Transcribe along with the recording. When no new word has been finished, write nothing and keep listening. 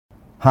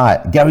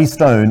Hi, Gary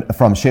Stone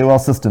from Sharewell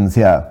Systems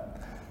here.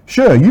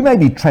 Sure, you may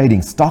be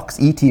trading stocks,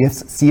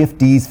 ETFs,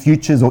 CFDs,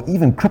 futures, or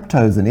even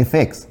cryptos and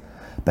FX,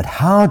 but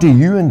how do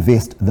you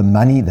invest the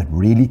money that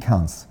really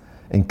counts,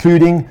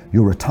 including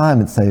your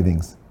retirement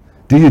savings?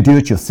 Do you do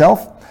it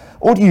yourself,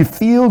 or do you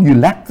feel you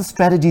lack the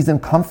strategies and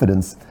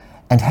confidence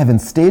and have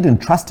instead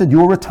entrusted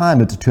your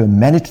retirement to a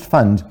managed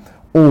fund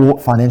or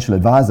financial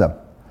advisor?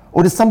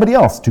 Or to somebody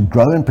else to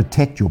grow and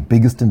protect your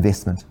biggest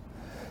investment?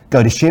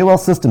 Go to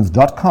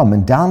sharewellsystems.com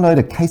and download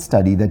a case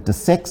study that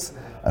dissects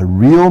a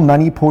real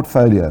money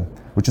portfolio,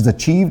 which has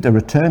achieved a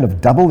return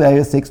of double the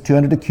ASX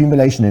 200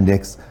 accumulation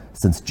index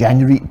since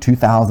January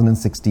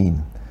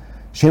 2016.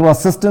 Sharewell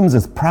Systems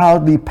is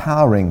proudly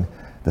powering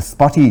the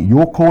Spotee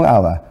Your Call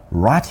Hour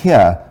right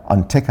here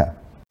on Ticker.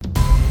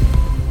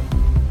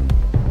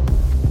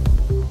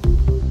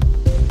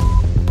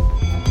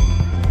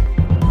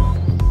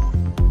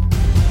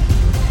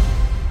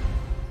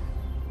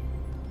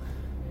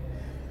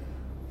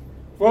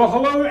 Well,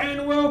 hello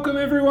and welcome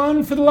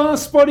everyone for the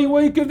last Spotee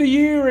week of the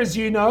year. As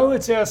you know,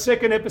 it's our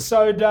second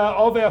episode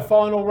of our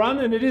final run,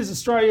 and it is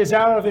Australia's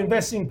Hour of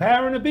Investing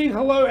Power. And a big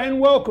hello and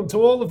welcome to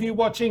all of you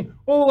watching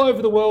all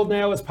over the world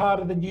now as part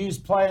of the News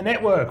Player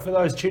Network. For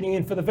those tuning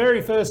in for the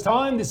very first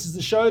time, this is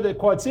the show that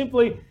quite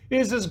simply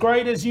is as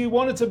great as you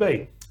want it to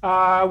be.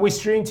 We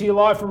stream to you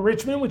live from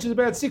Richmond, which is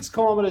about 6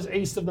 kilometres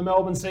east of the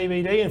Melbourne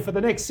CBD. And for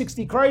the next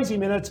 60 crazy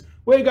minutes,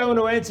 we're going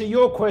to answer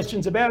your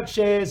questions about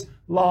shares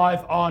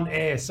live on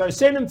air. So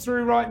send them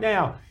through right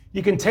now.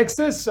 You can text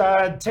us,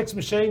 text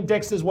machine.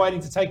 Dexter's waiting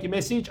to take your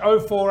message,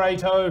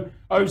 0480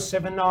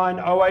 079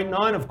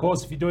 089. Of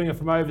course, if you're doing it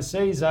from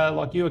overseas,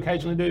 like you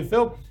occasionally do,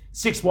 Phil,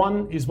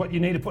 61 is what you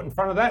need to put in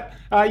front of that.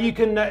 You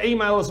can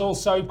email us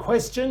also,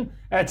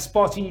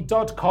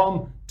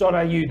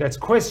 question@spotee.com.au. That's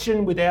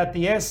question without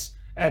the S,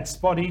 at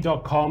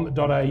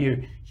spotee.com.au.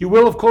 You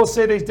will, of course,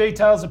 see these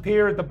details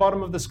appear at the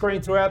bottom of the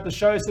screen throughout the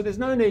show, so there's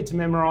no need to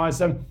memorise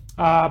them.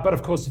 But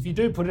of course, if you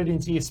do put it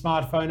into your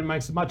smartphone, it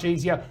makes it much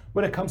easier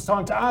when it comes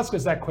time to ask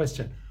us that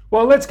question.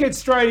 Well, let's get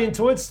straight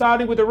into it,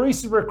 starting with a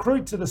recent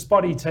recruit to the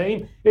Spotee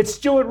team. It's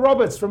Stuart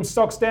Roberts from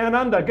Stocks Down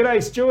Under.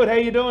 G'day, Stuart. How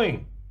you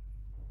doing?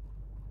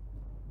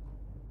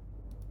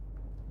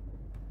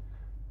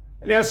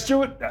 Now,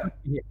 Stuart,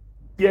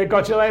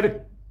 got you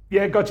later.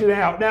 Yeah, got you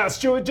now. Now,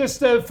 Stuart, just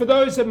for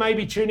those that may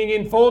be tuning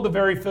in for the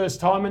very first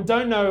time and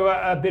don't know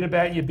a bit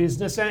about your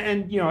business,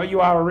 and you know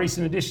you are a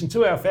recent addition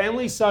to our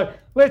family, so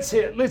let's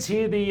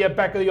hear the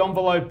back of the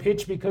envelope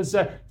pitch, because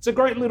it's a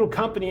great little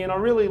company, and I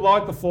really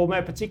like the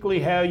format,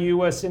 particularly how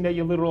you send out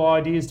your little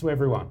ideas to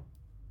everyone.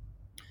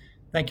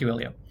 Thank you,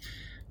 Elliot.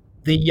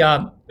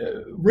 The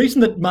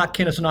reason that Mark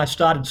Kennis and I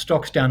started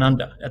Stocks Down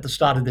Under at the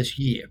start of this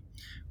year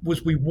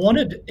was we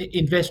wanted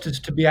investors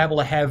to be able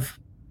to have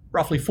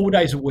roughly 4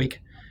 days a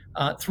week,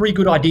 3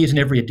 good ideas in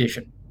every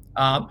edition,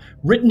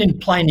 written in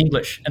plain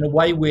English in a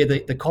way where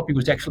the copy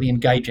was actually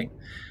engaging.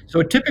 So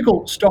a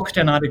typical Stocks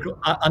Down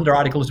Under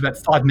article is about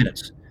 5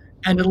 minutes,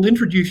 and it'll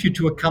introduce you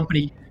to a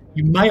company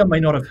you may or may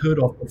not have heard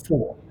of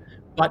before.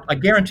 But I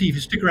guarantee if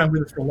you stick around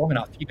with us for long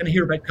enough, you're going to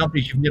hear about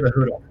companies you've never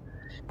heard of.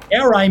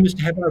 Our aim is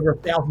to have over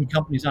 1,000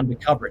 companies under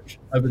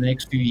coverage over the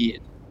next few years.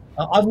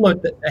 I've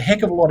learned that a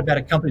heck of a lot about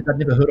a company I've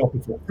never heard of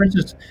before. For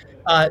instance,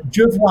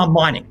 Jervois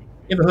Mining.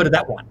 Never heard of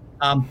that one.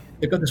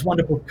 They've got this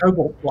wonderful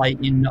cobalt play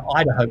in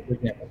Idaho, for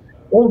example.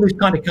 All of these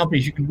kind of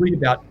companies you can read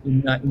about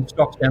in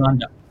Stocks Down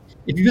Under.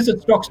 If you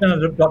visit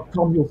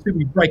stocksdownunder.com, you'll see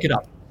we break it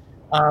up.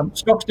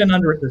 Stocks Down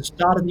Under at the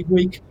start of the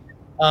week,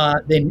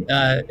 then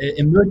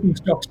emerging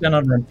Stocks Down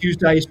Under on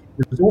Tuesdays,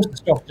 resources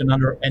Stocks Down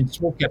Under, and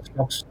small cap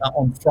stocks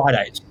on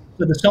Fridays.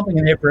 So there's something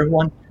in there for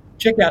everyone.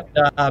 Check out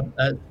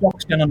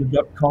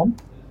stocksdownunder.com,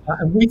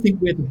 and we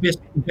think we're the best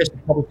investor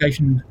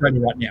publication in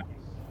Australia right now.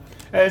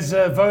 As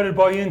voted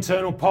by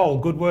internal poll.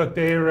 Good work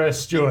there,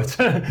 Stuart.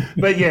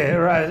 But yeah,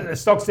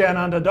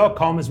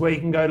 stocksdownunder.com is where you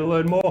can go to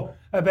learn more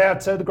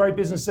about the great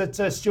business that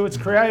Stuart's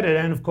created.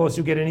 And of course,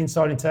 you'll get an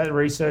insight into that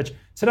research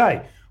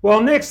today. Well,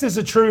 next is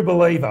a true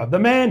believer, the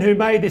man who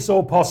made this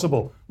all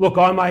possible. Look,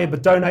 I may have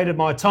donated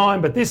my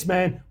time, but this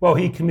man, well,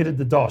 he committed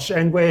the dosh,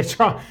 and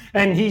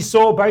he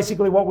saw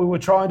basically what we were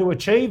trying to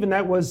achieve, and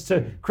that was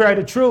to create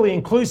a truly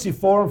inclusive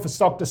forum for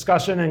stock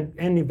discussion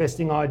and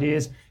investing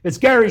ideas. It's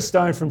Gary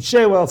Stone from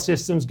Sharewell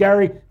Systems.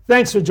 Gary,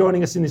 thanks for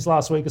joining us in this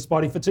last week of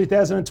Spotee for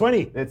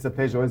 2020. It's a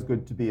pleasure. Always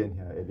good to be in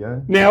here,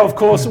 Elio. Now, of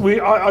course,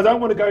 I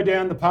don't want to go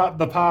down the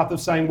path of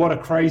saying what a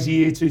crazy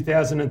year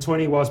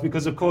 2020 was,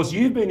 because, of course,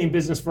 you've been in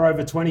business for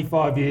over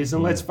 25 years,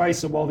 and let's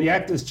face it, while the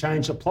actors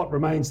change, the plot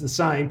remains the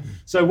same.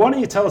 So why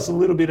don't you tell us a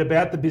little bit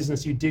about the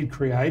business you did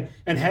create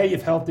and how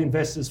you've helped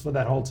investors for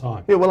that whole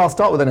time? Yeah, well, I'll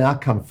start with an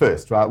outcome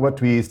first, right? What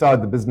we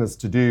started the business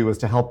to do was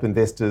to help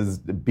investors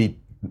beat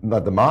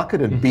the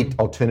market and beat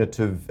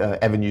alternative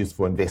avenues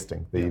for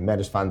investing, the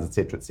managed funds,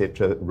 et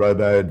cetera,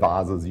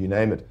 robo-advisors, you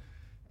name it.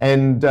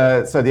 And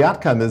so the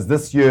outcome is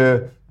this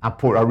year,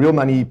 our real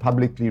money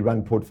publicly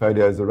run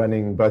portfolios are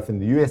running both in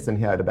the US and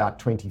here at about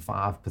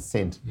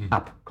 25%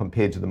 up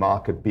compared to the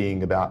market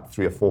being about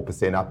 3 or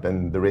 4% up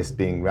and the rest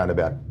being around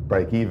about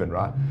break even,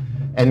 right?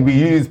 And we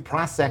use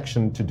price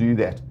action to do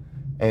that.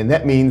 And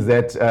that means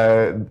that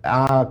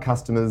our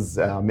customers,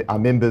 our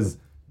members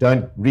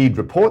don't read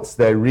reports,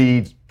 they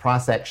read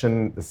price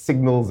action, the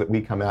signals that we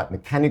come out,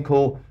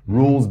 mechanical,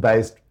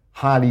 rules-based,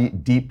 highly,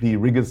 deeply,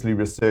 rigorously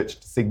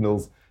researched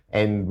signals.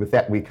 And with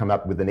that, we come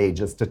up with an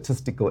edge, a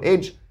statistical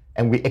edge,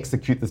 and we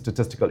execute the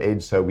statistical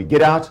edge. So we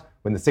get out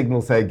when the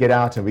signals say get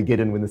out, and we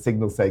get in when the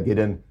signals say get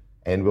in.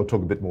 And we'll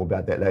talk a bit more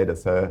about that later.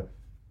 So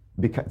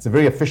it's a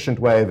very efficient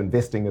way of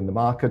investing in the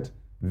market,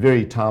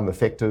 very time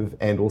effective,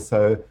 and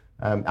also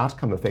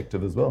outcome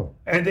effective as well.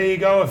 And there you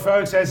go,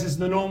 folks, as is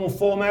the normal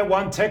format,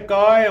 one tech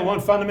guy and one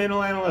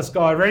fundamental analyst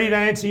guy ready to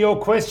answer your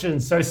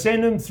questions. So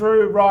send them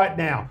through right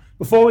now.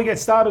 Before we get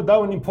started,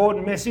 though, an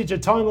important message, a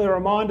timely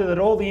reminder that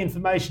all the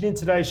information in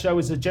today's show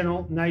is of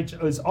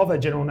a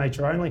general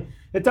nature only.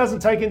 It doesn't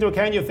take into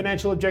account your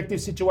financial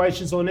objectives,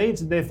 situations, or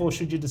needs, and therefore,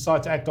 should you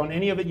decide to act on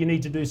any of it, you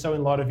need to do so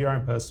in light of your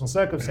own personal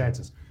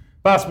circumstances.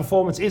 Past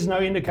performance is no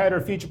indicator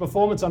of future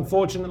performance,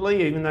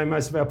 unfortunately, even though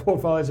most of our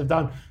portfolios have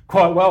done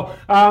quite well.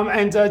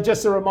 And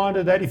just a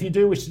reminder that if you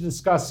do wish to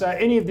discuss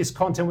any of this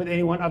content with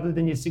anyone other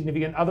than your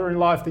significant other in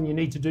life, then you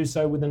need to do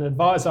so with an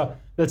advisor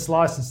that's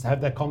licensed to have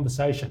that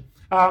conversation.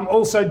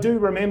 Also, do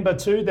remember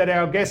too that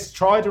our guests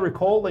try to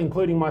recall,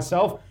 including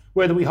myself,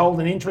 whether we hold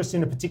an interest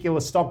in a particular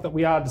stock that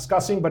we are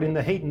discussing, but in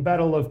the heat and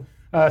battle of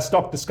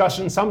stock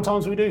discussion,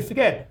 sometimes we do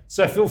forget.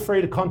 So feel free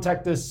to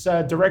contact us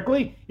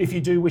directly if you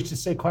do wish to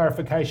seek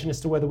clarification as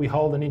to whether we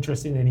hold an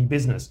interest in any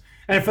business.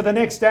 And for the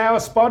next hour,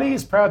 Spotee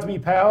is proud to be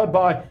powered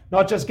by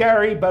not just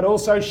Gary, but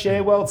also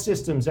Share Wealth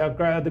Systems,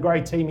 the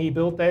great team he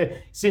built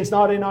there. Since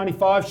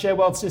 1995, Share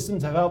Wealth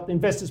Systems have helped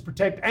investors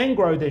protect and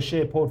grow their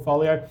share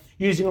portfolio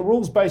using a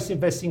rules-based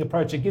investing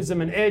approach that gives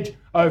them an edge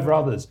over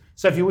others.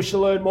 So if you wish to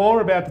learn more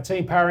about the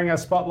team powering our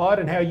spotlight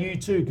and how you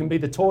too can be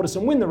the tortoise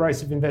and win the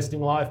race of investing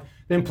life,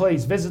 then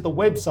please visit the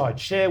website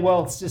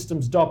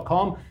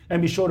sharewealthsystems.com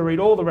and be sure to read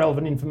all the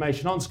relevant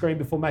information on screen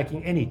before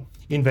making any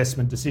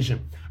investment decision.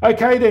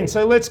 Okay then,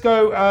 so let's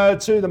go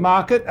to the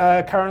market.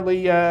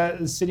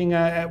 Currently sitting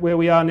at where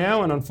we are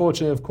now, and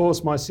unfortunately, of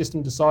course, my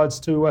system decides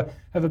to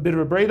have a bit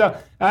of a breather.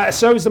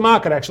 So is the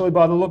market, actually,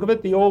 by the look of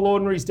it. The All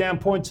Ordinaries down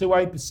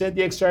 0.28%,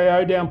 the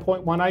XJO down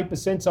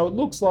 0.18%, so it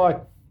looks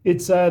like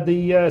it's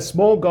the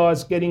small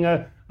guys getting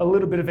a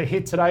little bit of a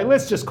hit today.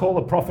 Let's just call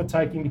it profit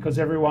taking because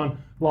everyone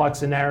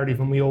likes a narrative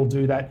and we all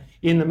do that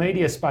in the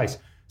media space.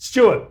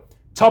 Stuart,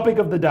 topic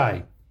of the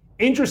day.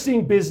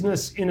 Interesting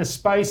business in a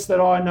space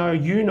that I know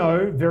you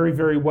know very,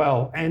 very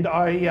well. And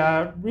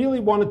I really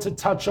wanted to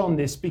touch on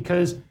this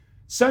because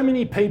so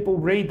many people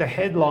read the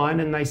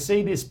headline and they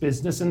see this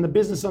business, and the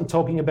business I'm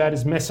talking about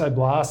is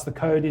MesoBlast. The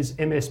code is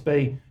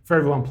MSB for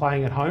everyone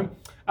playing at home.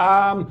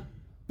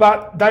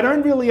 But they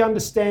don't really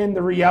understand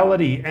the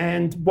reality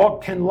and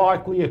what can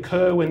likely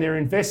occur when they're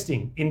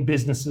investing in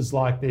businesses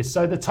like this.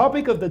 So the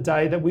topic of the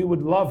day that we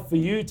would love for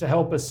you to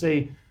help us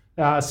see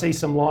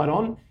some light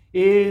on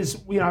is,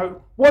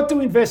 what do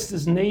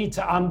investors need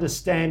to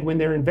understand when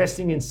they're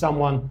investing in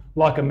someone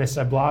like a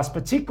MesoBlast,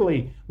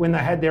 particularly when they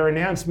had their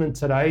announcement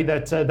today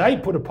that they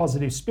put a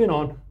positive spin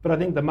on, but I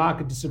think the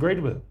market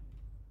disagreed with it.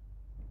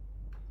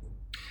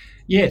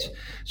 Yes.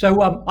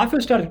 So I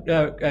first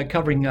started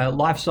covering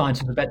life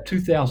sciences about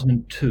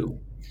 2002.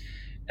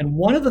 And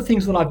one of the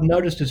things that I've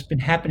noticed has been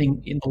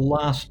happening in the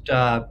last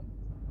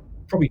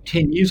probably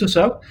 10 years or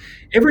so,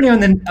 every now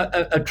and then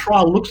a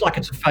trial looks like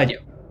it's a failure.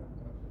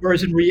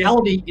 Whereas in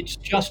reality, it's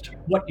just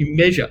what you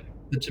measure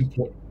that's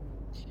important.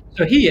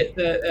 So here,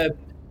 the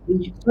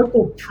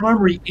so-called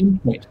primary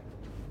endpoint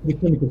of the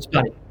clinical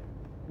study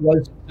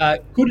was,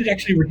 could it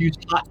actually reduce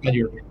heart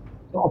failure events?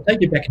 So I'll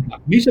take you back in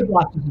time.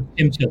 MesoBlast is a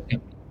stem cell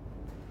company.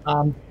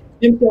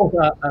 Stem cells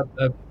are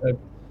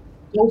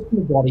cells in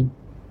the body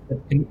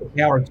that can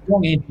power a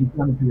strong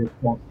anti-inflammatory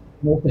response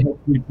and also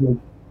help rebuild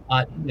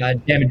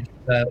damaged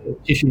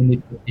tissue and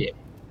need repair.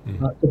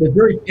 So they're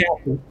very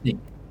powerful things.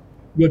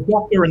 Your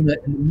doctor and the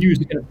news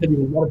are going to tell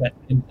you a lot about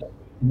stem cells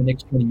in the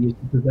next 20 years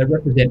because they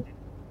represent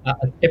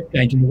a step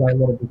change in the way a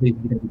lot of diseases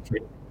are going to be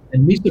treated.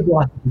 And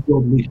MesoBlast is a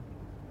world leader.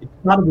 It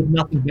started with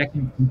nothing back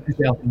in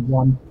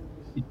 2001.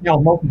 It's now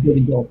a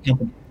multi-billion-dollar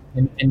company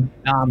and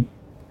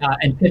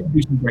set to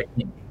do some great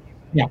things.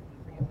 Now,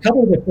 a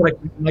couple of their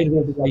products made it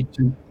all the way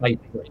to phase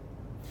 3.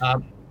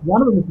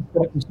 One of them is a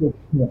product we saw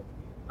this morning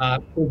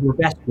called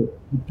Revascor,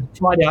 which was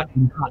tried out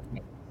in heart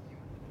failure.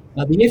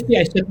 The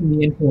FDA set them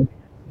the endpoint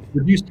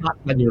reduced heart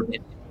failure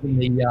events in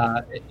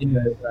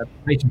the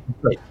patients who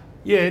treat.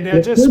 Yeah,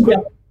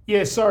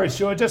 now sorry,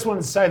 Stuart, I just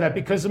wanted to say that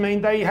because,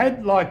 they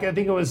had I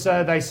think it was,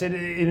 they said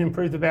it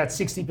improved about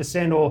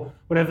 60% or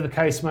whatever the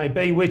case may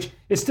be, which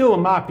is still a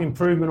marked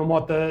improvement on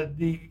what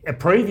the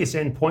previous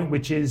endpoint,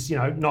 which is,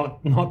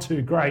 not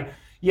too great,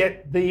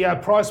 yet the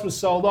price was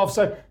sold off.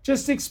 So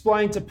just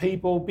explain to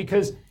people,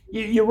 because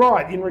you're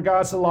right in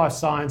regards to life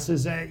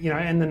sciences,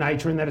 and the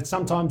nature in that it's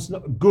sometimes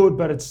not good,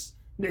 but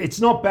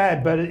it's not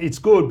bad, but it's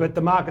good, but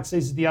the market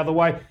sees it the other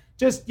way.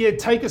 Just,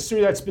 take us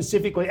through that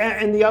specifically.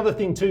 And the other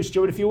thing too,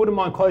 Stuart, if you wouldn't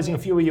mind closing a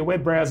few of your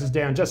web browsers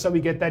down, just so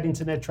we get that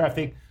internet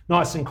traffic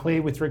nice and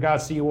clear with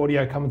regards to your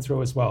audio coming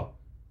through as well.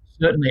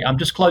 Certainly. I'm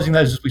just closing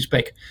those as we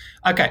speak.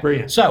 Okay.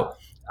 Brilliant. So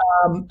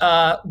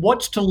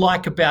what's to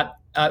like about,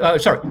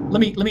 let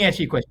me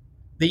answer your question.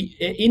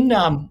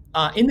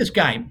 In this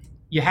game,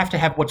 you have to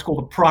have what's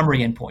called a primary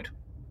endpoint.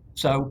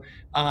 So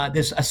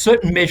there's a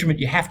certain measurement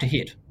you have to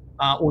hit,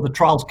 or the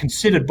trial's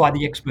considered by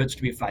the experts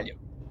to be a failure.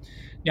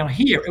 Now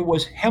here, it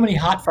was how many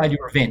heart failure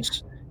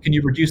events can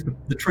you reduce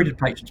the treated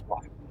patients by?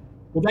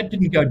 Well, that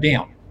didn't go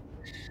down.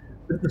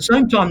 But at the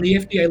same time, the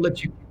FDA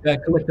lets you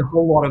collect a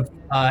whole lot of,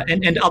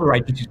 and other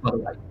agencies, by the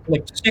way,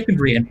 collect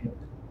secondary endpoints,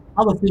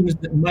 other things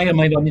that may or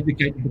may not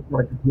indicate that the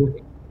product is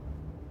working.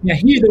 Now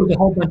here, there was a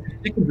whole bunch of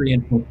secondary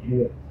endpoints that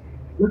worked.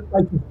 Less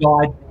patients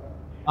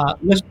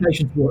died, less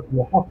patients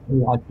were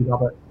hospitalized with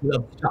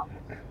other stuff.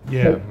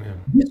 So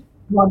this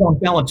drug on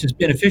balance is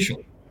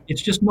beneficial.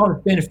 It's just not as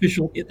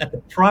beneficial at the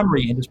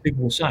primary end as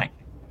people were saying.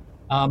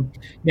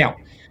 Now,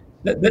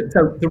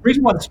 so the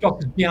reason why the stock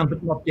is down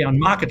but not down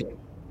markedly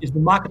is the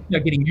market's now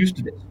getting used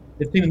to this.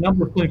 They've seen a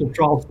number of clinical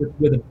trials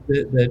where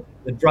the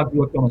drug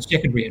worked on a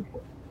secondary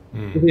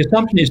endpoint. So the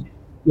assumption is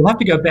you'll have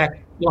to go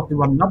back, you'll have to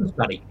run another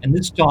study, and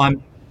this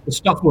time the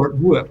stuff where it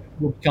worked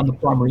will become the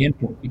primary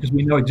endpoint because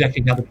we know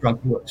exactly how the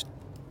drug works.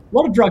 A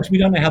lot of drugs, we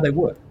don't know how they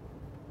work.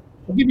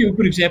 I'll give you a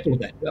good example of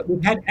that.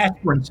 We've had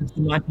aspirin since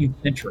the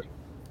 19th century.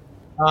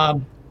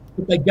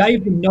 But they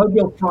gave the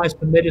Nobel Prize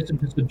for Medicine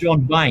to Sir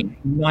John Vane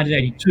in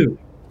 1982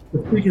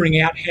 for figuring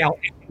out how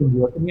aspirin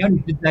worked, and we only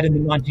did that in the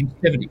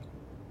 1970s.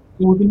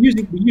 So we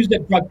used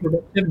that drug for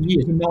about 7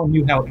 years, and no one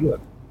knew how it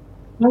worked.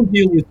 Same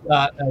deal with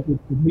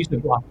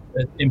MesoBlast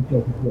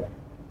M12 as well.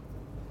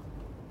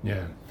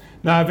 Yeah.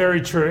 No,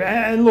 very true.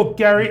 And look,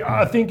 Gary,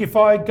 I think if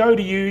I go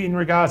to you in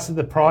regards to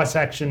the price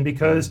action,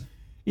 because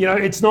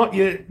it's not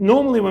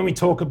normally when we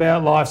talk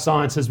about life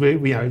sciences,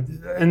 we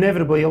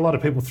inevitably a lot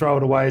of people throw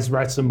it away as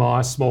rats and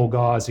mice, small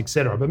guys,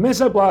 etc. But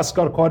MesoBlast's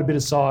got quite a bit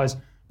of size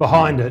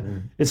behind it.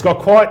 It's got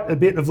quite a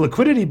bit of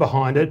liquidity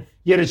behind it,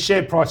 yet its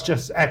share price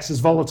just acts as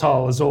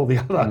volatile as all the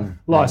other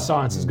life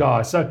sciences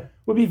guys. So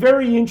we'll be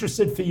very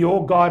interested for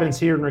your guidance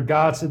here in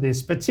regards to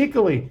this,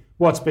 particularly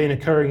what's been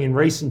occurring in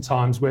recent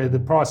times where the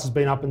price has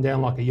been up and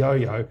down like a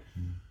yo-yo.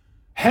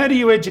 How do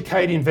you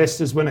educate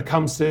investors when it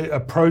comes to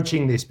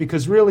approaching this?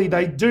 Because really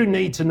they do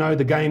need to know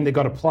the game they've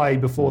got to play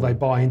before they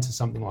buy into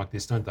something like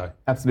this, don't they?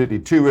 Absolutely.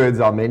 Two words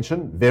I'll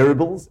mention,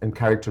 variables and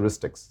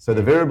characteristics. So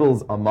the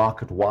variables are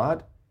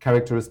market-wide,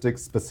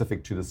 characteristics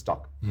specific to the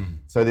stock.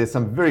 So there's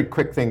some very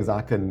quick things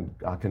I can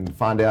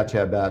find out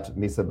here about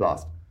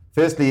MesoBlast.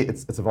 Firstly,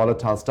 it's a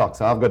volatile stock.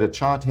 So I've got a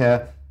chart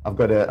here. I've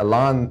got a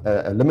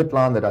limit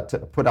line that I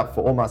put up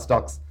for all my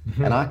stocks,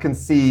 and I can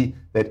see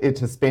that it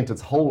has spent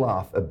its whole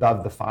life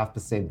above the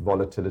 5%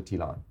 volatility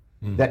line.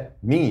 That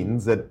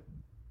means that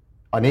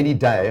on any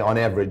day, on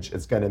average,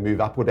 it's going to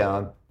move up or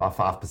down by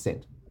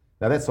 5%.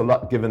 Now that's a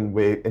lot given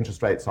where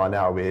interest rates are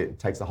now, where it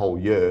takes a whole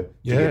year to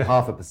get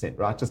 0.5%,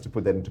 right? Just to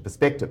put that into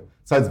perspective.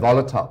 So it's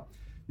volatile.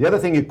 The other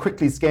thing you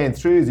quickly scan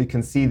through is you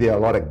can see there are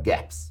a lot of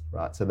gaps,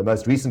 right? So the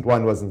most recent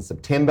one was in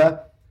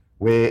September,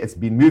 where it's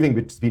been moving,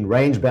 it's been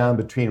range bound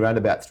between around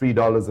about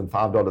 $3 and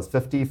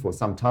 $5.50 for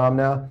some time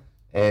now.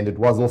 And it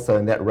was also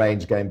in that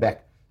range going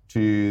back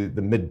to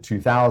the mid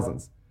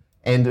 2000s.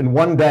 And in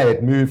one day,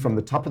 it moved from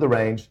the top of the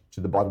range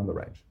to the bottom of the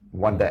range in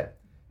one day.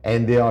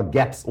 And there are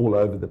gaps all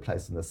over the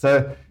place in this.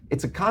 So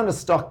it's a kind of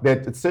stock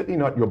that it's certainly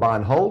not your buy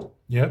and hold.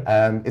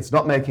 It's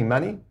not making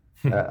money.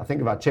 I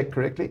think if I check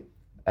correctly.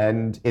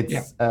 And it's,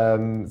 is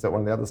that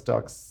one of the other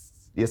stocks?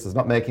 Yes, it's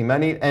not making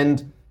money.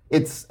 And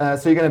it's so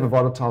you're going to have a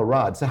volatile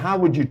ride. So how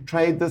would you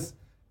trade this?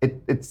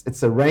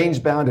 It's a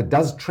range bound. It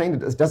does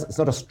trend. It's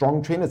not a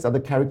strong trend. It's other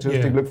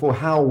characteristics to look for.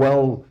 How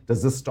well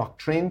does this stock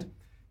trend?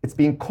 It's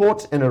been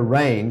caught in a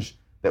range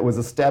that was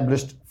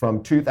established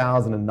from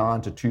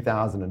 2009 to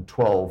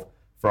 2012,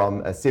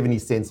 from 70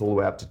 cents all the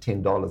way up to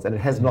 $10, and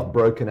it has not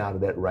broken out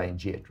of that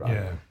range yet,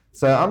 right?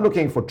 So I'm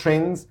looking for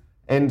trends,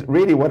 and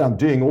really what I'm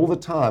doing all the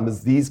time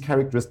is these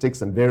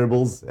characteristics and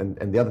variables, and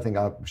the other thing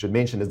I should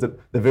mention is that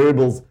the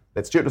variables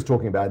that Stuart was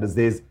talking about is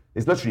there's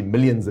literally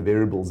millions of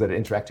variables that are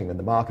interacting in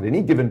the market. At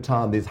any given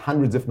time, there's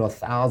hundreds, if not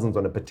thousands,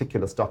 on a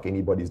particular stock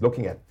anybody's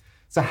looking at.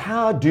 So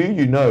how do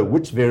you know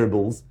which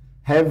variables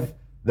have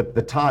the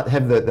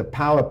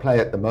power play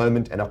at the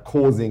moment and are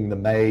causing the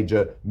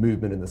major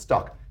movement in the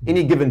stock?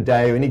 Any given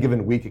day or any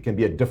given week, it can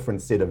be a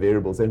different set of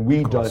variables, and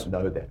we don't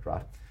know that,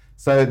 right?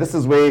 So this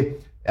is where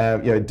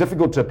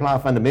difficult to apply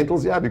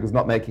fundamentals here because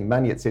not making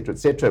money, etc.,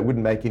 etc. It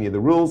wouldn't make any of the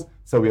rules.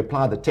 So we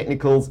apply the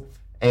technicals,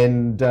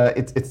 and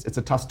it's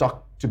a tough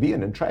stock to be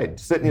in and trade.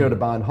 Certainly not a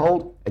buy and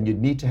hold, and you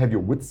need to have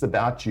your wits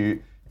about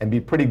you and be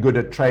pretty good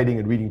at trading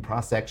and reading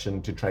price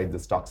action to trade the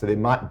stock. So there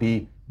might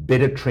be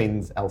better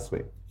trends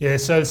elsewhere. Yeah,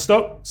 so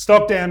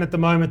stock down at the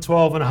moment,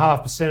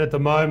 12.5% at the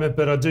moment,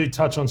 but I do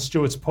touch on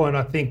Stuart's point.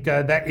 I think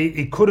that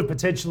it could have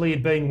potentially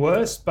been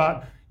worse,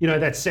 but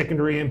that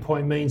secondary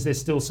endpoint means there's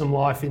still some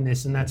life in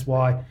this, and that's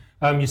why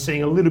you're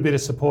seeing a little bit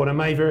of support. I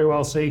may very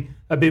well see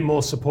a bit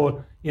more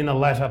support in the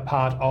latter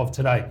part of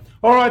today.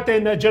 All right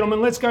then,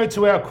 gentlemen, let's go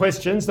to our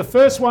questions. The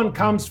first one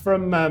comes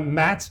from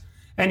Matt,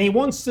 and he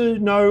wants to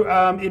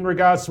know in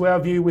regards to our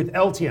view with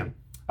Altium.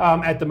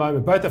 At the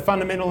moment, both a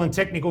fundamental and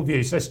technical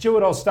view. So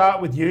Stuart, I'll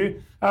start with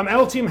you.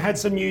 Altium had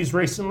some news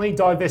recently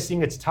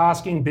divesting its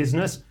tasking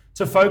business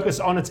to focus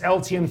on its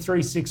Altium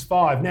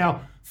 365.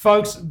 Now,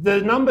 folks,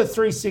 the number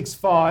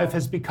 365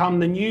 has become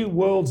the new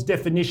world's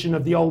definition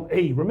of the old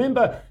E.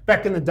 Remember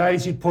back in the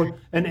days you'd put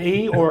an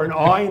E or an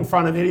I in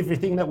front of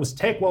everything that was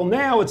tech? Well,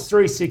 now it's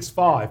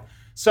 365.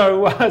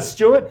 So,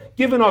 Stuart,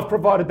 given I've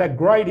provided that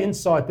great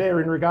insight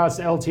there in regards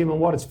to Altium and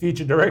what its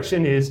future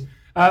direction is,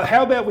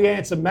 how about we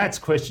answer Matt's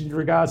question in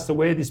regards to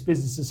where this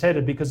business is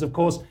headed? Because, of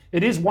course,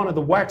 it is one of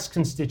the wax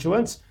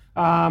constituents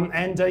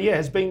and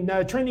has been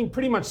trending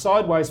pretty much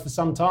sideways for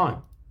some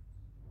time.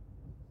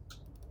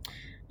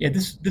 Yeah,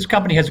 this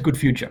company has a good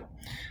future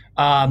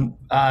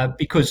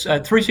because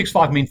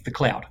 365 means the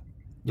cloud.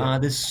 Yeah.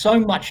 There's so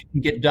much you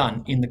can get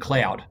done in the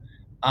cloud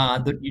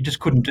that you just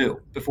couldn't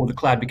do before the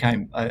cloud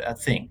became a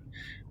thing.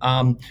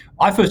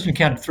 I first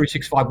encountered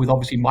 365 with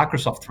obviously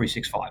Microsoft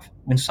 365,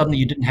 when suddenly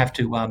you didn't have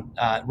to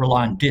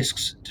rely on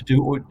disks to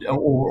do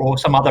or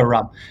some other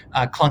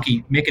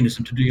clunky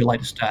mechanism to do your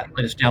latest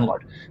download.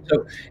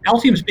 So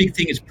Altium's big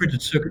thing is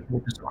printed circuit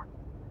board design.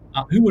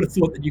 Who would have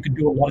thought that you could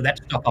do a lot of that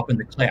stuff up in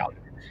the cloud?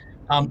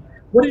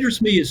 What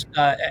interests me is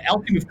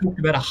Altium have talked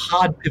about a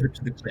hard pivot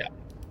to the cloud.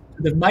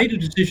 So they've made a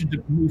decision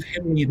to move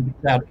heavily into the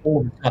cloud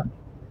all of a sudden.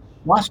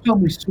 Last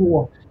time we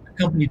saw a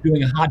company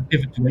doing a hard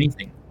pivot to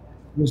anything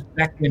was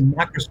back when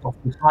Microsoft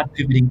was hard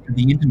pivoting to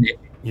the internet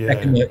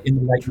back in the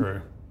late.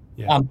 True.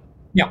 On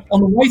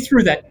the way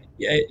through that,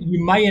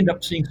 you may end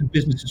up seeing some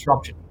business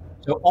disruption.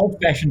 So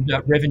old-fashioned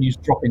revenues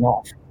dropping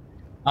off.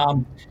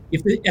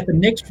 If at the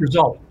next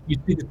result you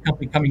see the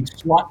company coming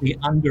slightly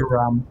under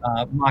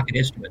market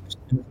estimates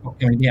and it's not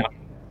coming down,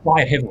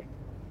 buy it heavily,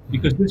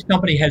 because this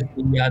company has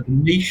the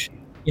niche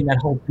in that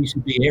whole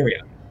PCB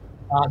area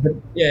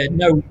that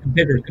no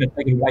competitor is going to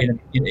take it away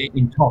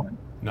in time.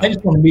 No. They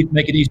just want to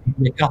make it easy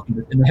for their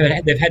customers, and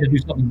they've had to do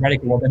something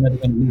radical, or they're never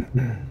going to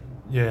lose.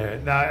 Yeah,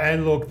 no,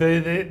 and look,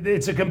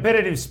 it's a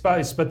competitive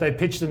space, but they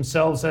pitch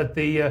themselves at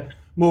the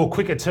more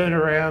quicker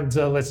turnaround,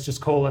 let's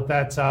just call it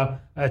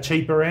that,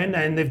 cheaper end,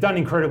 and they've done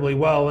incredibly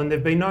well, and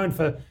they've been known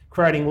for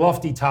creating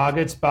lofty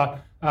targets,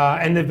 but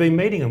and they've been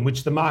meeting them,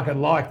 which the market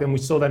liked, and we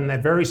saw that in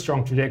that very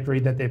strong trajectory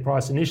that their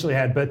price initially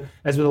had. But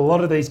as with a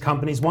lot of these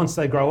companies, once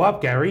they grow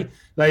up, Gary,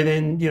 they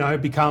then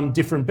become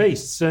different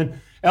beasts. And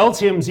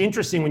Altium's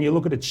interesting when you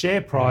look at its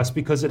share price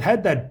because it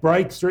had that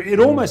breakthrough. It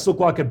almost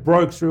looked like it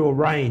broke through a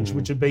range,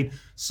 which had been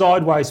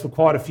sideways for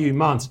quite a few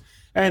months.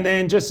 And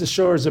then just as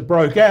sure as it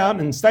broke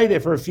out and stayed there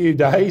for a few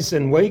days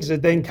and weeks,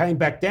 it then came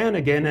back down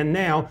again and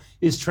now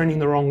is trending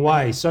the wrong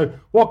way. So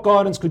what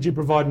guidance could you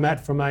provide, Matt,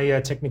 from a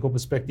technical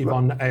perspective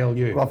on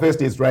ALU? Well,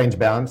 firstly, it's range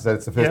bound. So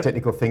it's the first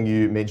technical thing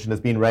you mentioned.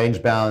 It's been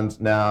range bound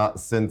now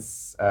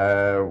since,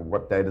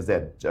 what date is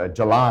that?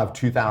 July of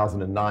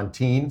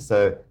 2019.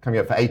 So coming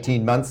up for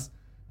 18 months.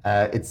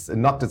 It's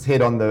knocked its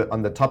head on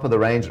the top of the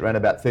range around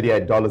about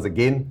 $38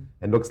 again,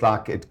 and looks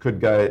like it could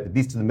go at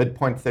least to the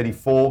midpoint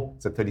 34,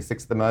 so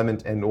 36 at the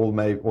moment, and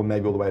maybe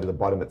all the way to the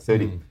bottom at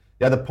 30.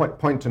 The other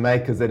point to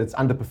make is that it's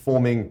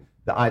underperforming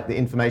the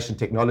information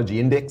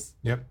technology index,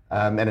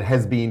 and it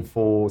has been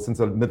since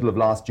the middle of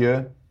last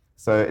year.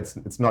 So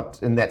it's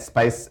not in that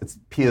space. Its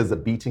peers are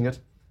beating it.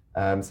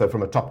 So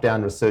from a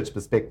top-down research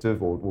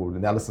perspective or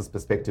analysis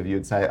perspective,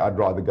 you'd say I'd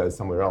rather go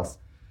somewhere else.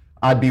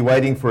 I'd be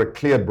waiting for a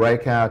clear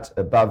breakout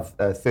above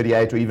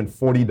 $38 or even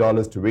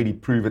 $40 to really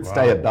prove it. Wow.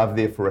 Stay above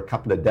there for a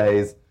couple of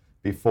days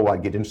before I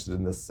get interested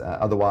in this.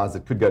 Otherwise,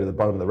 it could go to the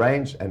bottom of the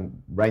range,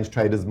 and range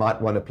traders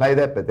might want to play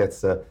that, but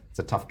it's a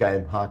tough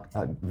game,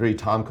 very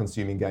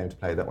time-consuming game to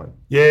play that one.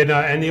 Yeah, no,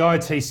 and the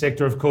IT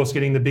sector, of course,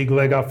 getting the big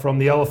leg up from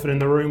the elephant in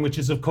the room, which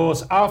is, of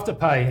course,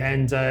 Afterpay,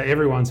 and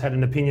everyone's had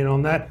an opinion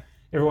on that.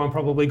 Everyone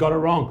probably got it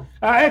wrong.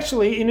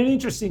 Actually, in an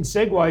interesting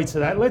segue to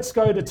that, let's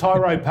go to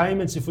Tyro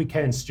Payments if we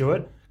can,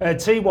 Stuart.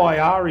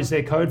 TYR is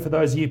their code for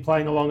those of you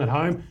playing along at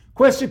home.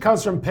 Question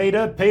comes from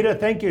Peter. Peter,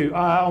 thank you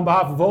on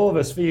behalf of all of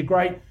us for your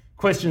great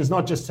questions,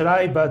 not just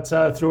today, but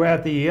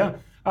throughout the year.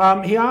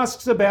 He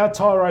asks about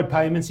Tyro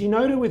Payments. He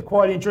noted with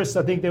quite interest,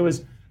 I think there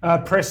was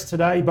press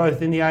today,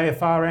 both in the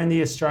AFR and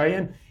the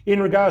Australian,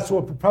 in regards to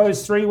a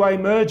proposed three-way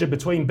merger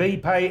between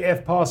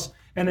BPay, FPOS,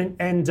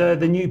 and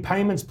the new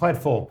payments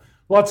platform.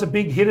 Lots of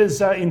big hitters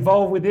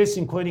involved with this,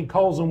 including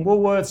Coles and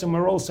Woolworths, and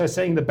we're also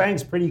seeing the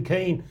banks pretty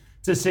keen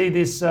to see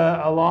this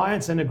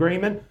alliance and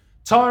agreement.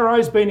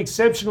 Tyro's been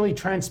exceptionally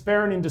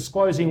transparent in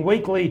disclosing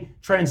weekly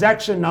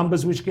transaction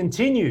numbers, which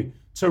continue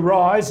to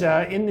rise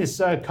in this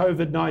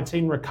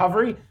COVID-19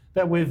 recovery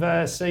that we've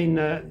seen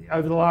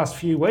over the last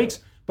few weeks.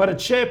 but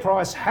its share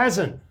price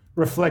hasn't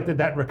reflected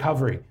that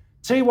recovery.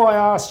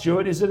 TYR,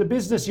 Stuart, is it a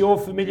business you're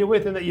familiar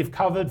with and that you've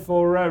covered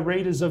for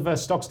readers of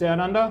Stocks Down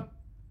Under?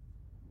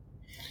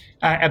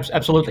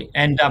 Absolutely.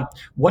 And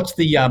what's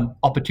the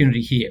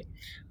opportunity here?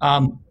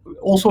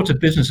 All sorts of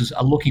businesses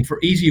are looking for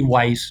easier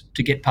ways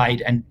to get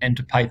paid and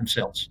to pay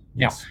themselves.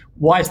 Yes. Now,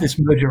 why is this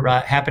merger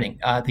happening,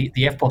 the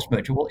FPOS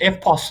merger? Well,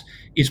 FPOS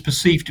is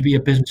perceived to be a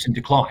business in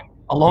decline.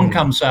 Along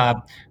comes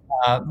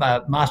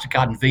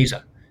MasterCard and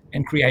Visa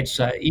and creates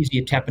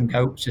easier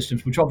tap-and-go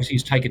systems, which obviously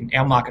has taken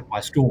our market by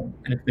storm,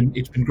 and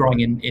it's been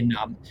growing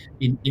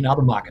in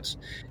other markets.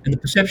 And the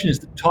perception is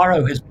that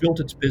Tyro has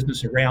built its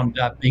business around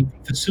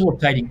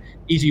facilitating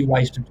easier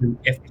ways to do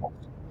FPOS.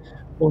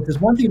 Well, if there's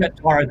one thing about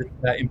Tyro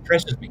that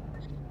impresses me,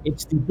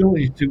 it's the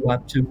ability to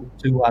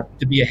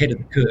be ahead of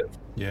the curve.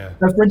 Yeah.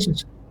 So, for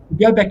instance,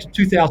 if you go back to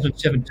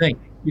 2017,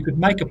 you could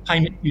make a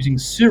payment using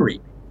Siri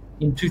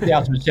in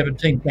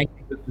 2017, thanks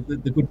to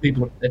the good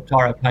people at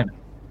Tyro Payment.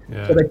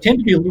 Yeah. So they tend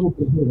to be a little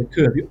bit ahead of the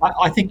curve.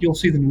 I think you'll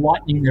see them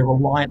lightening their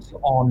reliance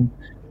on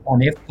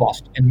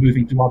FPOS and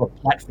moving to other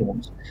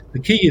platforms. The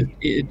key is,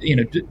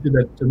 do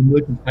the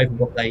merchants pay for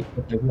what they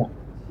want.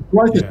 The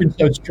growth has been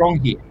so strong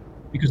here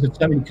because there's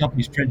so many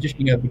companies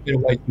transitioning over to better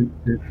ways to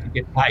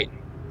get paid.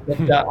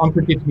 But I'm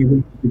predicting a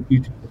really good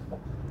future for this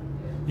one.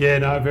 Yeah,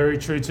 no, very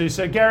true too.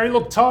 So Gary,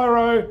 look,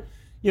 Tyro,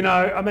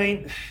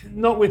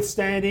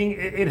 notwithstanding,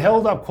 it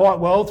held up quite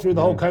well through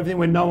the whole COVID thing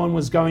when no one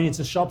was going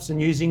into shops and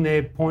using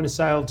their point of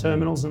sale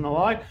terminals and the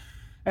like.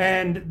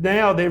 And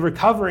now they're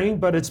recovering,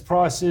 but its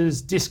price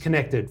is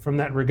disconnected from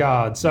that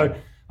regard. So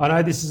I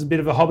know this is a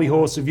bit of a hobby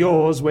horse of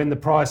yours when the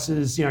price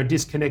is,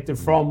 disconnected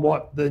from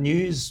what the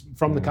news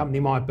from the company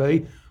might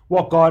be.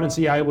 What guidance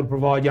are you able to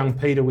provide young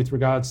Peter with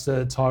regards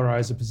to Tyro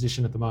as a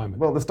position at the moment?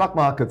 Well, the stock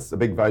market's a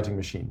big voting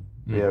machine.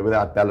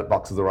 Without ballot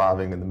boxes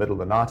arriving in the middle of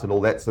the night and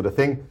all that sort of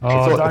thing.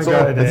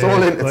 It's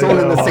all in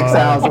the 6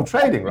 hours of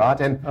trading, right?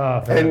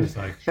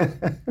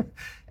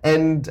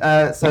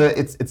 So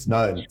it's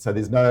known.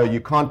 So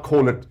you can't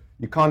call it.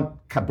 You can't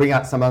bring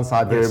out some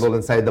unsigned variable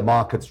and say the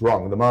market's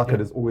wrong. The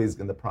market is always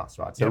in the price,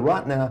 right? So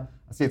right now,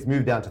 I see it's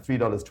moved down to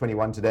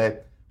 $3.21 today,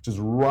 which is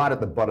right at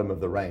the bottom of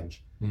the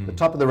range. The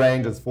top of the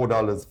range is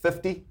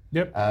 $4.50.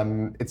 Yep.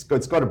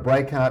 It's got a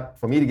breakout.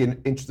 For me to get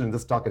interested in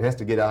this stock, it has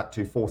to get out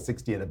to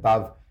 460 and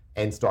above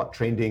and start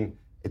trending.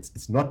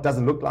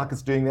 Doesn't look like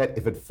it's doing that.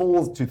 If it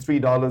falls to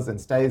 $3 and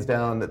stays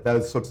down at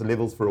those sorts of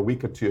levels for a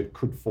week or two, it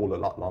could fall a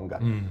lot longer.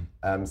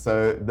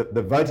 So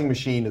the voting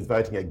machine is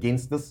voting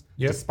against this,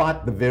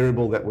 despite the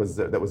variable that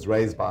was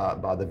raised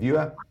by the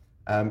viewer.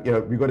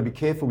 We've got to be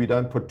careful we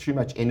don't put too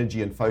much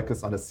energy and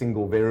focus on a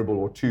single variable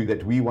or two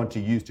that we want to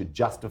use to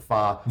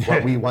justify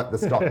what we want the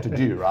stock to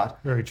do, right?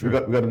 Very true.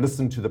 We've got to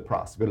listen to the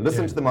price. We've got to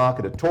listen to the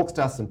market. It talks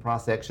to us in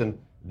price action.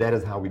 That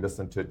is how we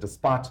listen to it,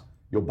 despite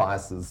your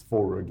biases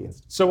for or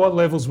against. So what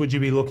levels would you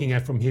be looking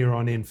at from here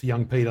on in for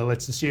young Peter?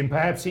 Let's assume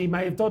perhaps he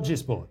may have dodged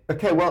this bullet.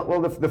 Okay, well,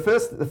 the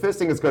first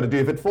thing it's got to do,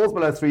 if it falls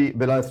below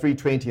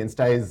 320 and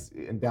stays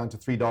down to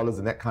 $3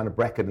 in that kind of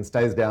bracket and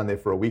stays down there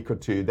for a week or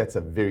two, that's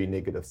a very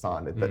negative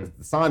sign. The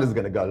sign is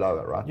going to go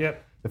lower, right?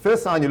 Yep. The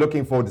first sign you're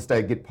looking for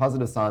to get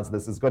positive signs of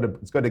this is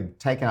it's got to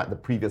take out the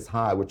previous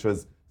high, which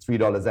was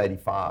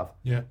 $3.85.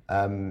 Yeah.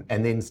 And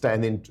then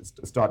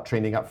start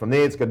trending up from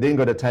there. It's got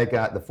to take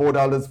out the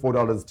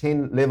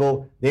 $4.10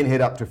 level, then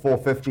head up to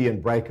 $4.50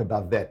 and break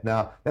above that.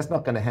 Now, that's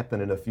not going to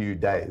happen in a few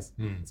days.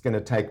 It's going to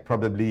take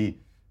probably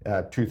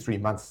 2-3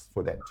 months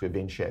for that to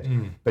eventuate.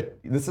 But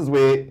this is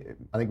where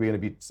I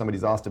think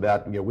somebody's asked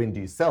about, when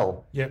do you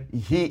sell? Yeah.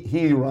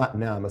 He right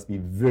now must be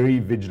very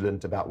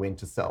vigilant about when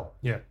to sell.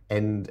 Yeah.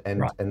 And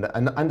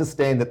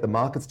understand that the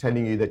market's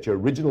telling you that your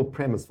original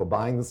premise for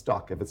buying the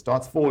stock, if it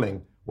starts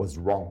falling, was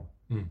wrong.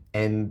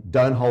 And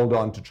don't hold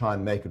on to try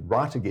and make it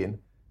right again,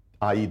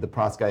 i.e. the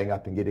price going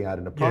up and getting out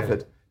in a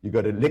profit. You've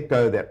got to let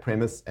go of that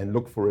premise and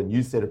look for a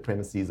new set of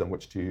premises on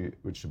which to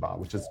buy,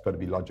 which has got to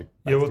be logic.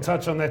 Yeah, we'll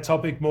touch on that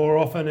topic more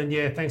often.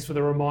 And thanks for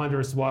the reminder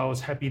as well. I was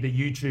happy that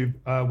YouTube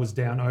was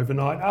down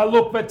overnight.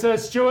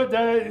 Stuart,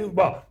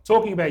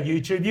 talking about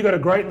YouTube, you've got a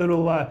great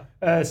little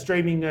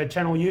streaming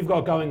channel you've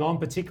got going on,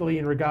 particularly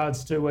in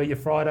regards to your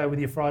Friday with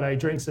your Friday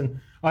drinks.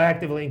 And I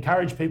actively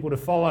encourage people to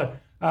follow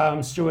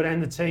Stuart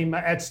and the team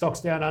at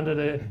Stocks Down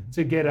Under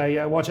to get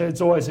a watch.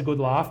 It's always a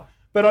good laugh.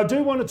 But I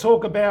do want to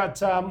talk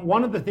about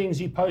one of the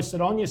things you posted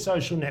on your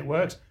social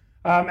networks.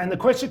 And the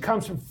question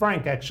comes from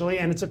Frank, actually,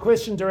 and it's a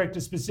question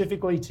directed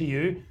specifically to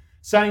you,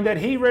 saying that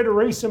he read a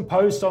recent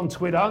post on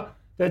Twitter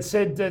that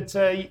said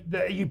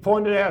that you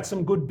pointed out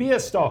some good beer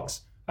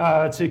stocks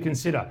to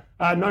consider.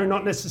 No,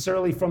 not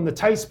necessarily from the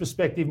taste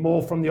perspective,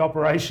 more from the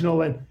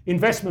operational and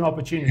investment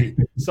opportunity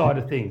side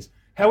of things.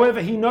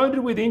 However, he noted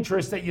with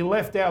interest that you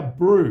left out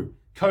brew,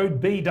 code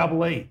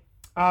BEE.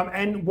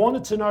 And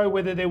wanted to know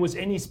whether there was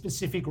any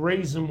specific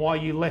reason why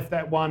you left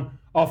that one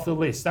off the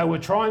list. They were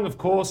trying, of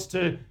course,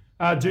 to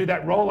do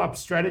that roll-up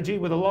strategy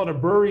with a lot of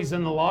breweries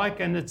and the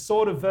like, and it's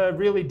sort of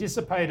really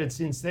dissipated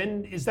since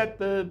then. Is that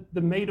the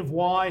meat of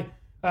why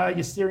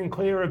you're steering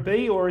clear of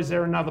B, or is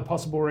there another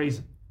possible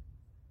reason?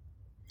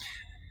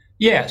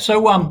 Yeah, so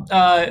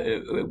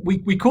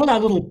we call our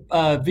little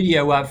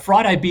video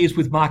Friday Beers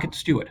with Market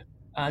Steward.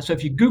 So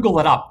if you Google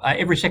that up,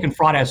 every second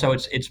Friday or so,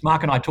 it's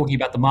Mark and I talking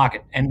about the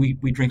market, and we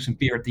drink some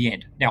beer at the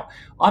end. Now,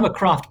 I'm a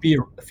craft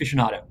beer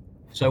aficionado.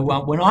 So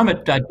when I'm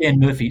at Dan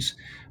Murphy's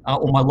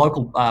or my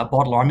local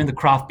bottler, I'm in the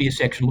craft beer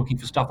section looking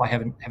for stuff I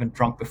haven't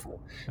drunk before.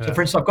 So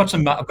for instance, I've got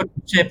some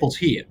samples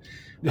here.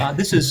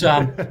 This is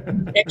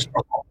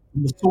Extra Hot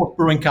from the Source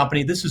Brewing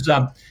Company. This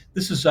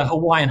is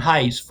Hawaiian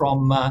Haze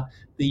from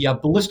the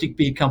Ballistic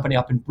Beer Company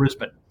up in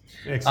Brisbane.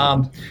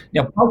 Now,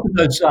 both of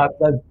those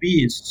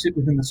beers sit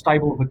within the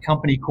stable of a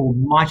company called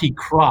Mighty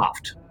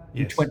Craft,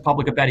 which went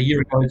public about a year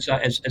ago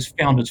as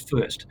Founders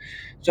First.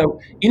 So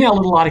in our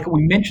little article,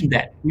 we mentioned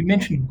that. We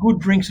mentioned Good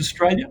Drinks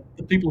Australia,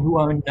 the people who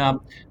own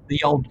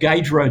the old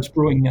Gage Roads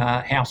Brewing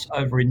House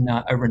over in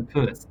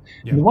Perth.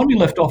 And the one we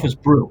left off is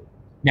Brew.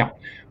 Now,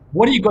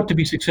 what do you got to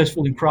be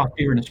successful in craft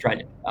beer in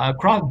Australia?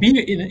 Craft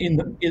beer in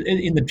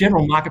the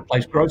general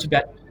marketplace grows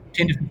about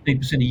 10 to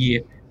 15% a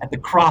year at the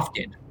craft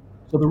end.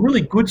 So the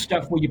really good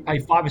stuff where you pay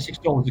 $5 or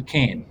 $6 a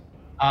can,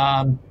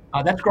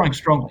 that's growing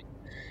strongly.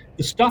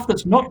 The stuff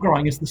that's not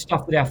growing is the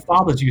stuff that our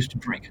fathers used to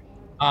drink.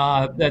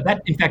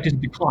 That in fact,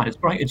 isn't decline.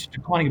 It's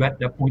declining about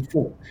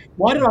 0.4.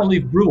 Why did I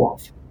leave brew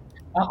off?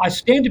 I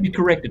stand to be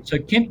corrected. So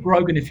Kent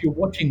Grogan, if you're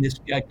watching this,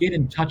 get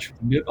in touch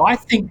with me. I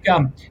think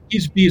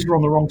his beers are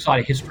on the wrong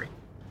side of history.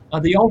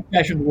 The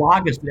old-fashioned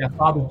lagers that our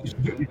fathers used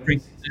to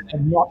drink are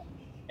not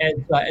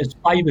as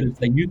favoured as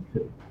they used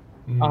to.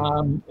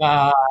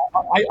 I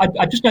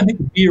just don't think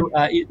the beer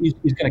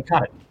is going to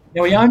cut it.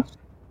 Now, he owns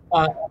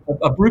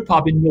a brew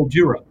pub in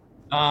Mildura.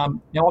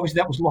 Now, obviously,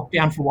 that was locked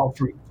down for a while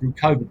through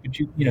COVID,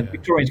 but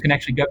Victorians can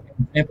actually go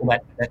and sample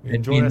that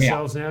enjoy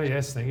ourselves now.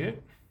 Yes, thank you.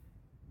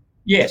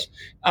 Yes.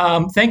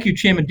 Thank you,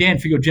 Chairman Dan,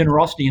 for your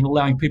generosity in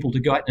allowing people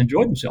to go out and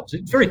enjoy themselves.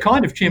 It's very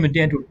kind of Chairman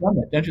Dan to have done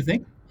that, don't you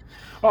think?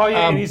 Oh,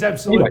 yeah, and his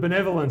absolute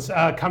benevolence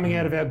coming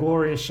out of our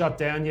glorious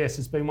shutdown. Yes,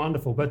 it's been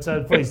wonderful. But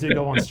please do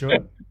go on,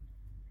 Stuart.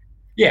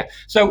 Yeah.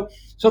 So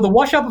the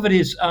wash up of it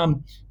is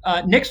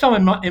next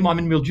time I'm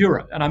in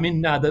Mildura and I'm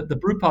in the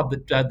brew pub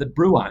that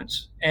Brew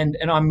owns, and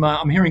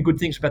I'm hearing good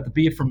things about the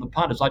beer from the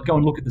punters. I'd go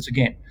and look at this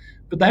again.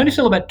 But they only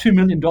sell about $2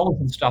 million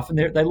in stuff, and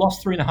they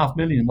lost $3.5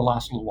 million in the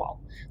last little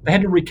while. They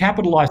had to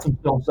recapitalise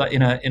themselves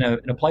in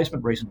a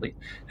placement recently,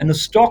 and the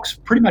stock's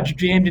pretty much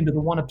jammed into the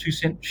 1 or 2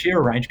 cent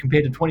share range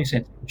compared to 20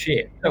 cents a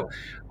share. So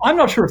I'm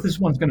not sure if this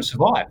one's going to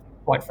survive.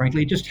 Quite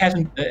frankly, it just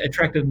hasn't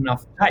attracted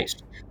enough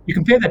taste. You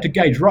compare that to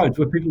Gage Roads,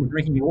 where people are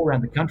drinking it all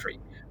around the country,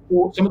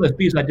 or some of those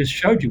beers I just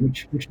showed you,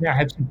 which now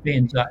have some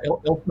fans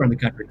elsewhere in the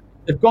country.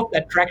 They've got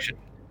that traction.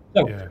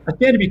 So I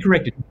stand to be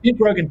corrected. Kent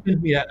Grogan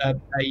sent me a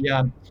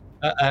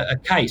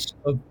case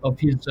of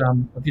his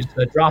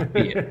draft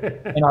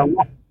beer, and I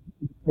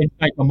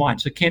changed my mind.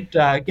 So Kent,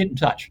 get in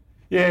touch.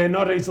 Yeah,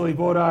 not easily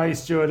bought,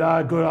 Stuart?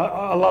 Good.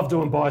 I love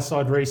doing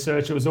buy-side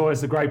research. It was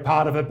always a great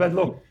part of it. But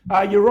look,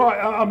 you're right.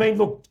 I mean,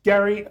 look,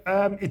 Gary,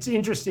 it's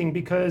interesting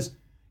because,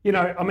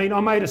 I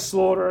made a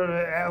slaughter,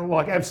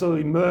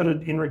 absolutely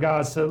murdered in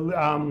regards to,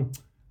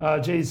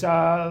 I've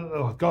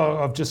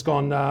just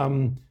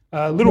gone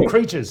Little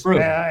Creatures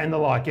and the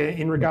like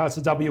in regards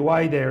to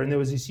WA there. And there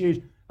was this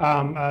huge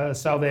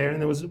sale there,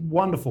 and it was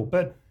wonderful.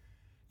 But,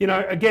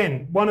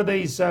 again, one of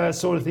these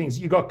sort of things,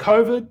 you got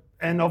COVID,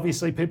 and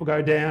obviously people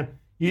go down.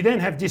 You then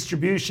have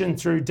distribution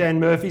through Dan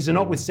Murphy's, and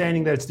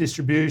notwithstanding that it's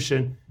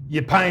distribution,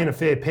 you're paying a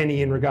fair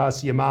penny in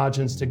regards to your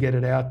margins to get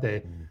it out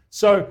there.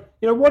 So,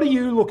 what are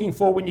you looking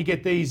for when you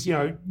get these,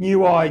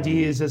 new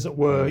ideas, as it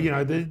were?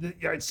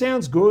 It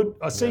sounds good.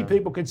 I see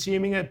people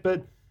consuming it,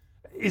 but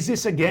is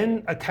this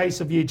again a case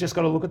of you just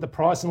got to look at the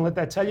price and let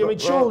that tell you? I mean,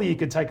 surely you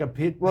could take a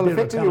pit. Well,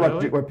 effectively,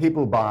 what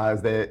people buy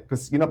is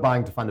because you're not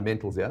buying to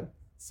fundamentals, yeah.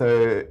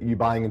 So you're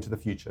buying into the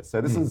future. So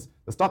this is,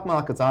 the stock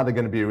market's either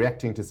going to be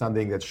reacting to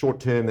something that's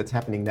short-term that's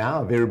happening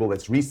now, a variable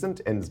that's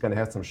recent and is going to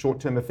have some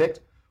short-term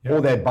effect,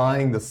 or they're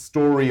buying the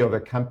story of a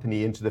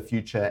company into the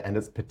future and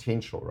its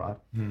potential, right?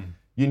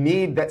 You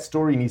need, that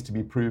story needs to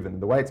be proven.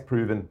 The way it's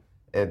proven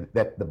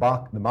that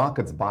the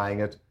market's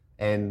buying it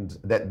and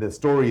that the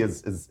story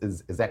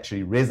is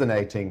actually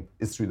resonating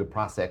is through the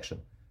price action.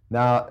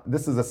 Now,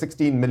 this is a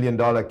 $16 million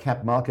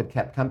market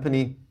cap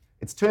company.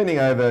 It's turning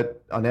over,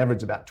 on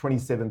average, about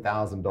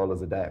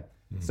 $27,000 a day.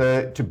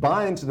 So to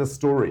buy into the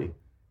story,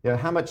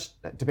 how much,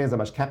 it depends how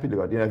much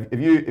capital you got. If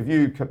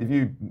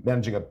you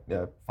managing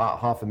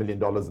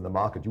 $500,000 in the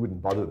market, you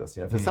wouldn't bother this.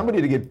 For somebody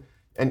to get,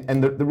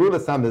 and the rule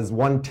of thumb is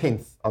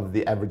 1/10 of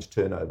the average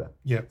turnover.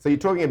 So you're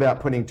talking about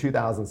putting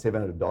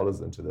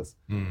 $2,700 into this,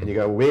 and you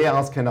go, where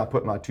else can I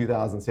put my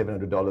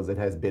 $2,700 that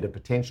has better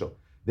potential?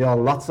 There are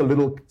lots of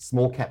little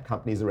small cap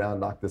companies around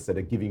like this that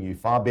are giving you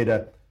far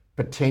better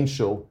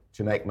potential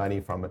to make money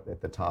from it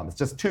at the time. It's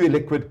just too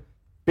illiquid.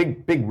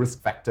 Big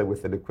risk factor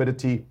with the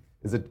liquidity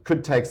is it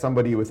could take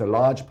somebody with a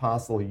large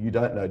parcel who you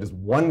don't know, just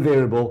one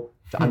variable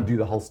to undo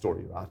the whole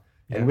story, right?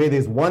 And where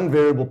there's one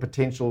variable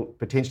potentially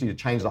to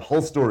change the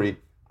whole story,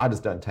 I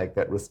just don't take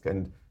that risk.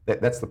 And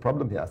that's the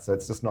problem here. So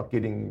it's just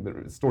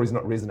the story's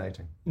not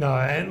resonating. No,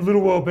 and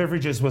Little World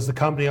Beverages was the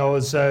company I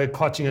was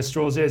clutching at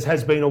straws there. It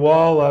has been a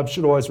while. I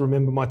should always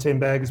remember my 10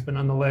 baggers, but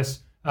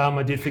nonetheless,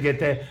 I did forget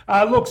there.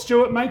 Look,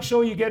 Stuart, make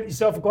sure you get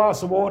yourself a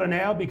glass of water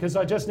now, because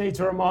I just need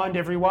to remind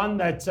everyone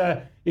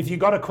that if you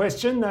got a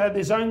question,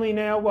 there's only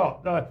now,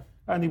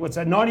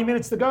 90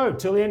 minutes to go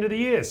till the end of the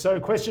year. So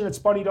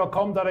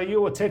question@spotee.com.au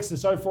or text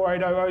us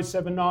 0480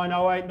 079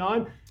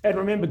 089. And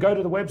remember, go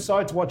to the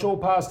website to watch all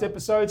past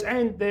episodes,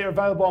 and they're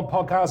available on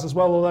podcasts as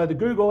well, although the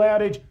Google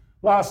outage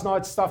last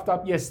night stuffed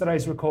up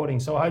yesterday's recording.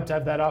 So I hope to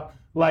have that up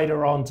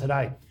later on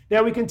today.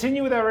 Now, we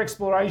continue with our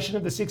exploration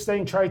of the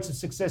 16 traits of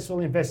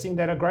successful investing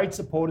that our great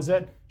supporters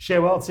at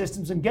Share Wealth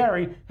Systems and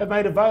Gary have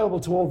made available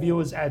to all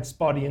viewers at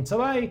Spotee. And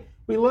today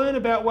we learn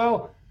about,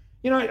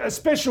 a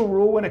special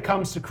rule when it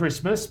comes to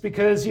Christmas,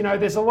 because,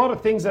 there's a lot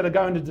of things that are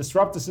going to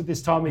disrupt us at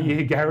this time of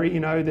year, Gary.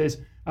 There's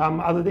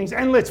other things.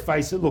 And let's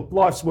face it, look,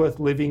 life's worth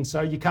living,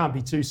 so you can't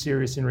be too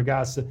serious in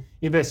regards to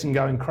investing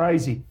going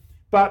crazy.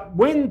 But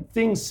when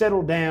things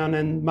settle down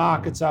and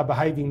markets are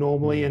behaving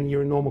normally and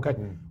you're in normal case,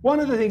 one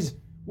of the things,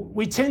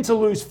 we tend to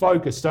lose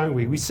focus, don't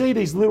we? We see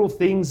these little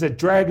things that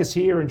drag us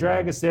here and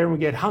drag us there, and we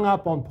get hung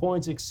up on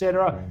points,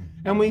 etc.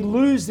 And we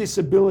lose this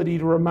ability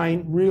to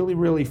remain really,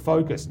 really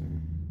focused.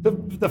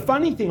 The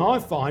funny thing I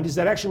find is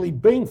that actually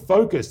being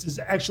focused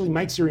actually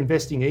makes your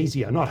investing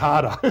easier, not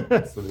harder.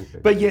 Absolutely.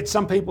 But yet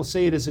some people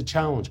see it as a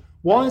challenge.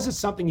 Why is it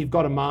something you've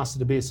got to master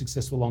to be a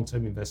successful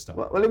long-term investor?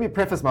 Well, let me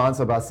preface my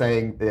answer by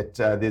saying that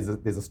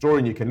there's a story,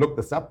 and you can look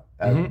this up.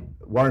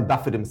 Warren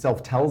Buffett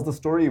himself tells the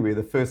story where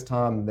the first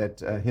time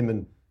that him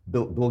and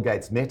Bill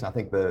Gates met, I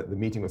think the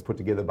meeting was put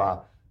together by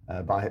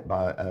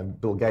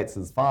Bill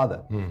Gates'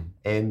 father.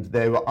 And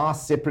they were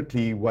asked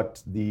separately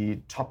what the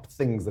top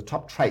things, the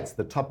top traits,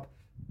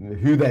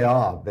 who they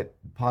are, that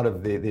part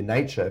of their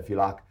nature, if you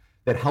like,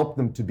 that helped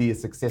them to be as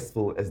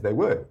successful as they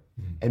were.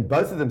 And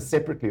both of them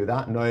separately,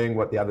 without knowing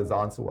what the other's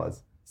answer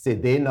was,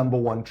 said their number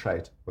one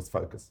trait was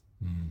focus.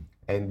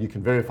 And you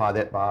can verify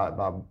that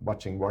by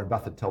watching Warren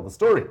Buffett tell the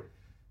story.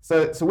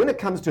 So when it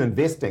comes to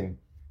investing,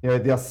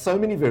 there are so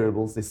many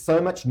variables, there's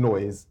so much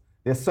noise,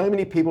 there's so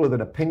many people with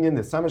an opinion,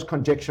 there's so much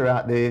conjecture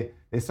out there,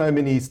 there's so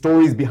many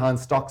stories behind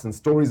stocks and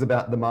stories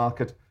about the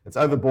market, it's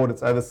overbought,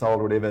 it's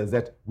oversold, whatever, is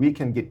that we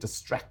can get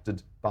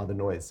distracted by the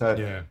noise. So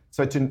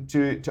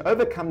to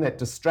overcome that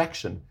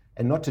distraction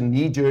and not to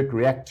knee-jerk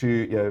react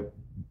to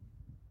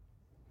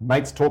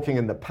mates talking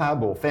in the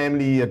pub, or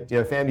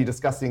family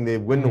discussing their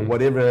win or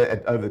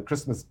whatever over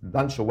Christmas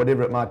lunch or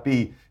whatever it might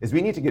be, is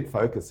we need to get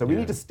focused. So we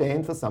need to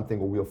stand for something,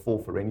 or we'll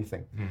fall for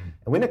anything.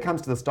 And when it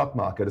comes to the stock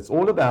market, it's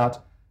all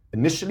about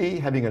initially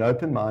having an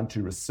open mind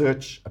to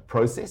research a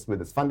process,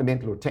 whether it's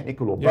fundamental or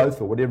technical or both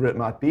or whatever it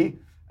might be.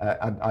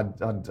 I'd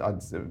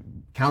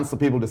counsel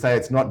people to say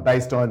it's not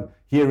based on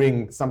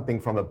hearing something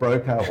from a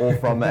broker or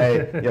from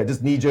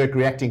just knee-jerk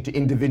reacting to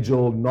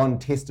individual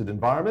non-tested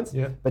environments,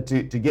 but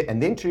to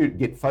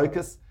get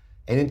focus,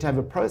 and then to have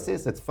a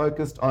process that's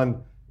focused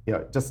on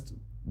just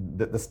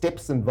the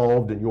steps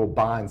involved in your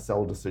buy and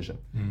sell decision.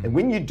 And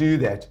when you do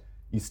that,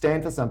 you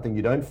stand for something,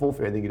 you don't fall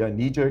for anything, you don't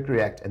knee-jerk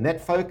react, and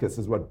that focus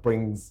is what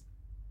brings,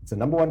 it's the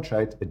number one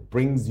trait, it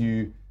brings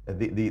you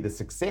the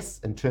success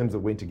in terms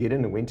of when to get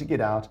in and when to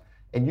get out.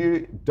 And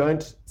you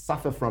don't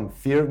suffer from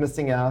fear of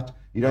missing out.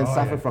 You don't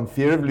suffer from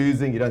fear of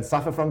losing. You don't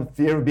suffer from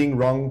fear of being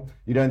wrong.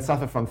 You don't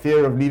suffer from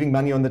fear of leaving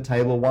money on the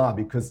table. Why?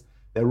 Because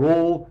they're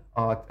all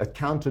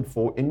accounted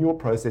for in your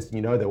process.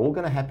 And they're all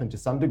going to happen to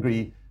some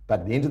degree. But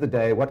at the end of the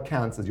day, what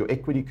counts is your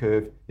equity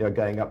curve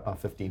going up by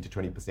 15 to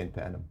 20%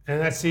 per annum. And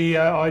that's the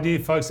idea,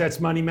 folks. That's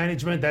money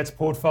management. That's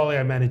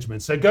portfolio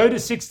management. So go to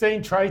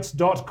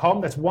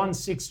 16traits.com. That's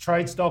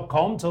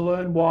 16traits.com to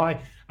learn why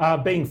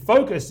being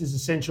focused is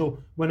essential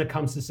when it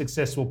comes to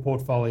successful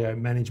portfolio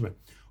management.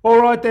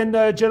 All right, then,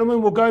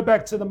 gentlemen, we'll go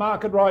back to the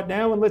market right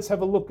now, and let's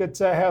have a look at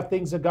how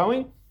things are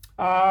going.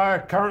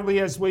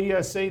 Currently, as we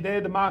see there,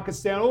 the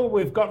market's down.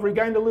 We've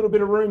regained a little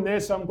bit of room there,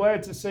 so I'm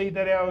glad to see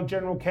that our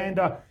general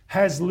candor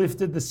has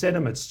lifted the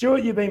sentiment.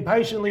 Stuart, you've been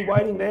patiently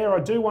waiting there. I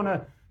do want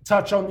to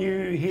touch on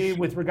you here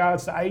with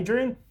regards to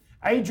Adrian.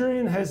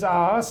 Adrian has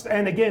asked,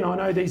 and again, I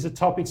know these are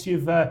topics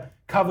you've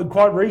covered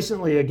quite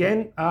recently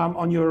again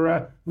on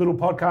your little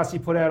podcast you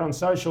put out on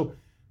social.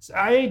 So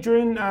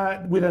Adrian,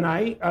 with an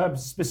A,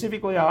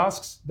 specifically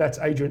asks, that's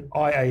Adrian,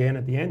 I-A-N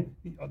at the end.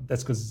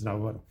 That's because it's another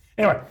word.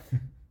 Anyway.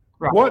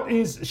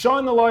 Right.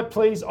 Shine the light,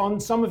 please, on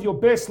some of your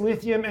best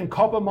lithium and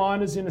copper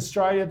miners in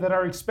Australia that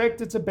are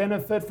expected to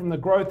benefit from the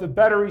growth of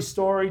battery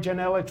storage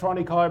and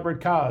electronic hybrid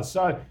cars.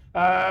 So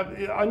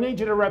I need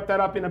you to wrap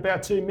that up in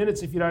about 2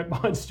 minutes, if you don't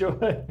mind,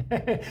 Stuart.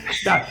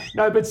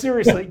 No, but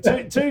seriously,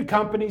 two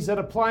companies that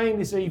are playing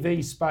this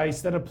EV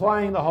space, that are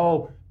playing the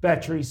whole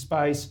battery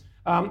space.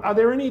 Are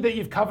there any that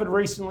you've covered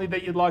recently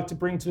that you'd like to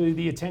bring to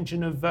the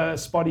attention of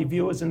Spotee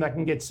viewers, and they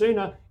can get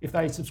sooner if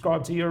they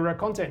subscribe to your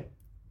content?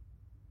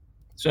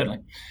 Certainly.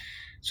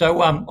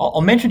 So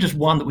I'll mention just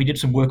one that we did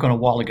some work on a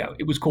while ago.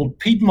 It was called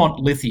Piedmont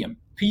Lithium.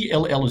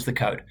 PLL is the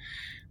code.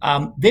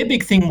 Their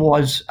big thing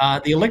was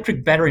the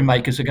electric battery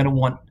makers are going to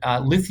want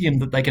lithium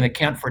that they can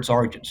account for its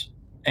origins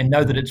and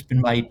know that it's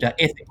been made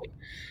ethically.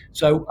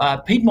 So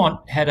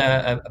Piedmont had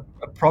a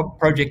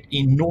project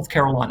in North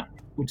Carolina,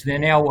 which they're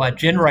now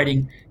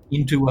generating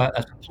into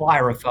a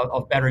supplier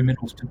of battery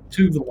minerals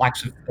to the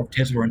likes of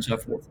Tesla and so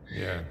forth.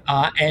 Yeah.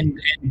 And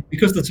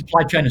because the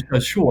supply chain is so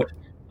short,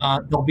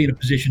 they'll be in a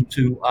position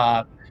to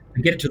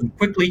get it to them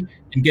quickly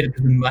and get it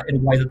to them in a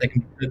way that the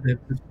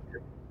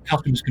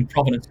customers can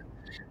provenance it.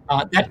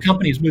 That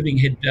company is moving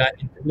ahead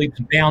in leaps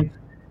and bounds.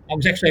 I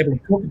was actually able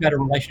to talk about a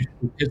relationship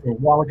with Tesla a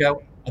while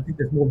ago. I think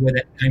there's more where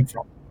that came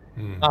from.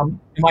 Am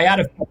I out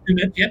of 2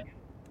 minutes yet?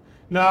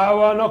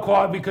 No, not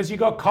quite, because you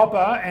got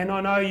copper, and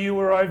I know you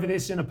were over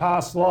this in a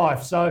past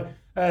life. So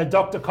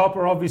Dr.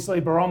 Copper, obviously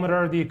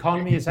barometer of the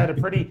economy, has had a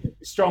pretty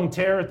strong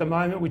tear at the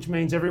moment, which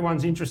means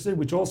everyone's interested,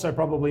 which also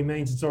probably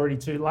means it's already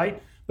too late.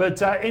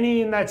 But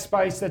any in that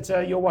space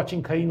that you're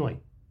watching keenly?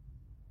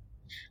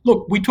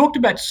 Look, we talked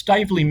about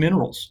Staveley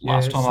Minerals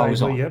last time I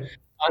was on. Yep.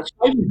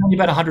 Staveley is only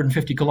about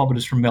 150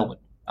 kilometres from Melbourne.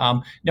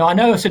 Now, I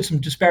know I said some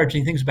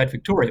disparaging things about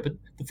Victoria, but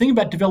the thing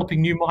about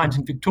developing new mines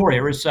in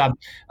Victoria is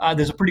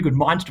there's a pretty good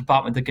mines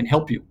department that can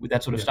help you with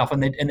that sort of stuff,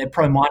 and they're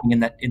pro-mining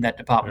in that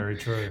department. Very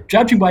true.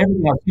 Judging by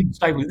everything I've seen in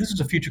Staveley, this is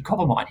a future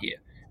copper mine here.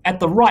 At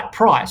the right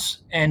price,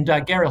 and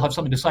Gary will have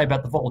something to say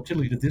about the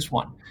volatility of this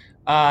one,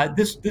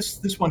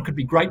 this one could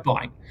be great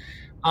buying.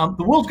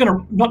 The world's going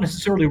to not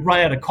necessarily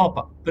run out of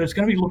copper, but it's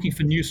going to be looking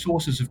for new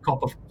sources of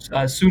copper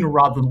sooner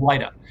rather than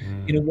later,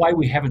 in a way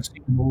we haven't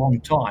seen in a long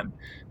time,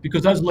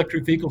 because those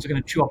electric vehicles are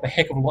going to chew up a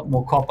heck of a lot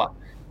more copper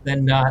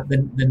than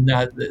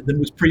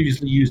was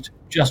previously used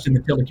just in the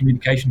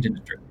telecommunications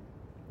industry.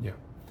 Yeah,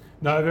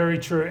 no, very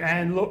true.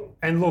 And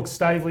look,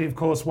 Staveley, of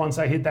course, once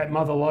they hit that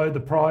mother low, the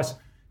price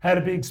had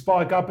a big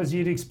spike up as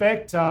you'd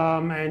expect,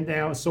 and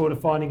now it's sort of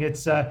finding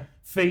its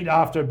feet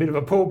after a bit of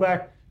a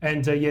pullback.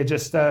 And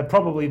just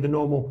probably the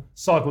normal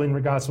cycle in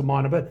regards to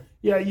miner. But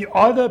yeah,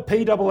 either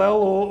PLL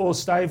or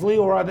Staveley,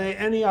 or are there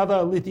any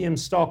other lithium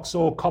stocks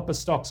or copper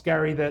stocks,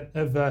 Gary, that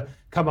have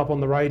come up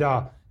on the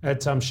radar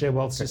at Share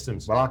Wealth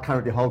Systems? Well, I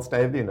currently hold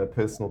Staveley in a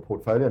personal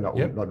portfolio, not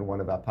in one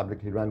of our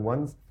publicly run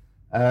ones.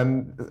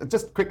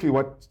 Just quickly,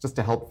 just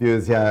to help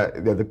viewers here,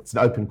 it's an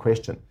open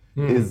question.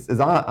 Is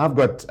I've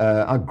got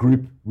I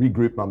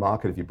regroup my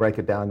market, if you break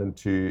it down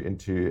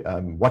into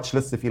watch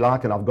lists, if you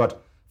like, and I've got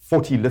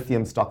 40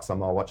 lithium stocks on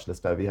my watch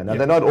list over here. Now,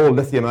 they're not all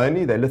lithium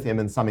only, they're lithium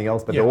and something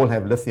else, but they all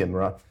have lithium,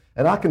 right?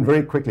 And I can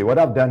very quickly, what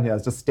I've done here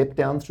is just step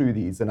down through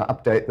these and I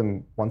update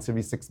them once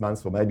every 6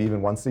 months or maybe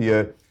even once a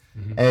year.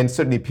 And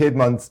certainly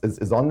Piedmont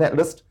is on that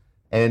list,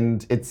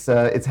 and it's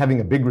having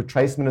a big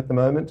retracement at the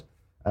moment.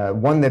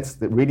 One that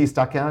really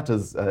stuck out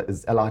is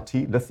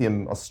LIT,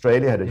 Lithium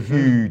Australia, had a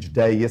huge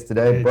day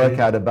yesterday, broke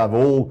out above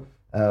all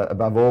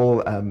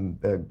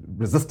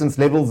resistance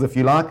levels, if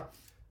you like.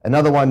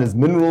 Another one is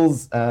Mineral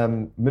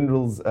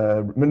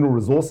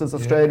Resources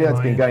Australia. It's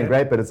been going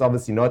great, but it's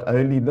obviously not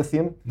only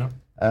lithium. No.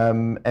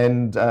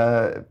 And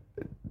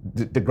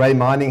the grey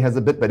mining has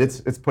a bit, but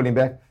it's pulling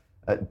back.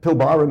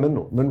 Pilbara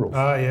Minerals.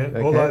 Oh, yeah.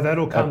 Okay. Although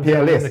that'll come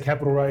down when the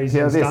capital raise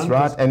is done.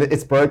 Right. And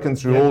it's broken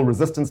through all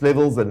resistance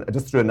levels, and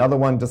just through another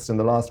one just in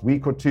the last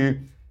week or two.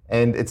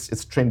 And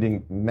it's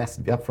trending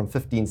massively up from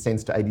 15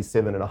 cents to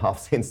 87.5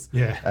 cents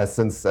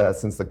since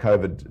the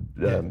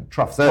COVID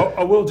trough. So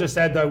I will just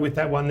add though with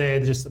that one there,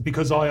 just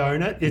because I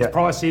own it, its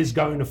price is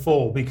going to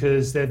fall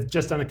because they've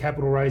just done a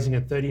capital raising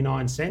at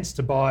 39 cents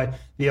to buy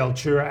the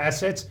Altura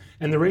assets.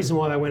 And the reason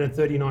why they went at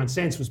 39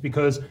 cents was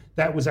because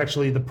that was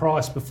actually the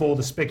price before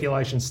the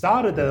speculation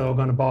started that they were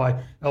going to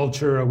buy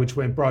Altura, which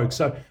went broke.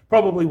 So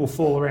probably will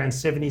fall around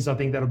 70s. I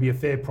think that'll be a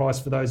fair price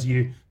for those of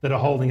you that are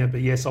holding it.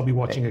 But yes, I'll be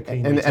watching it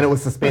keenly. And it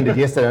was suspended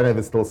yesterday. I don't know if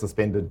it's still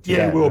suspended today.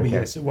 Yeah, it will be,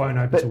 yes. It won't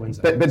open until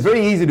Wednesday. But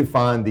very easy to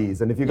find these.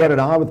 And if you've got an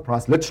hour with the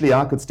price, literally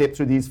I could step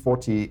through these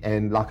 40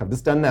 and like I've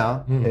just done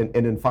now, and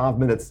in 5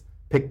 minutes,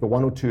 pick the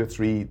one or two or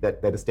three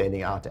that are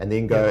standing out and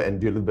then go and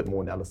do a little bit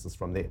more analysis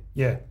from there.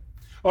 Yeah.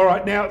 All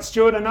right. Now,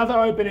 Stuart, another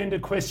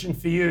open-ended question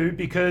for you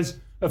because,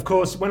 of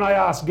course, when I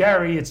ask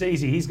Gary, it's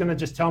easy. He's going to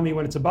just tell me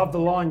when it's above the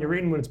line, you're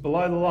in. When it's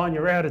below the line,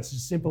 you're out. It's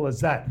as simple as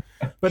that.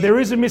 But there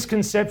is a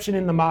misconception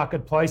in the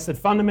marketplace that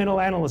fundamental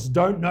analysts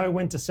don't know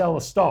when to sell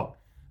a stock.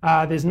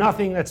 There's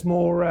nothing that's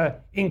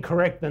more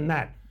incorrect than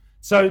that.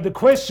 So the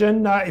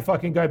question, if I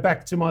can go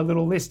back to my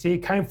little list here,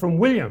 came from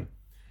William,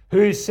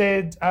 who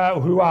said,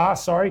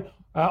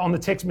 on the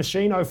text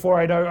machine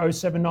 0480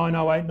 079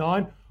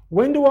 089.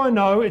 When do I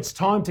know it's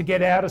time to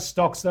get out of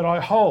stocks that I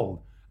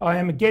hold? I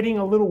am getting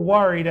a little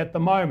worried at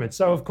the moment.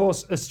 So, of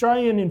course,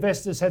 Australian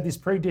investors have this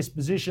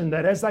predisposition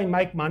that as they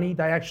make money,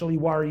 they actually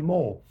worry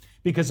more.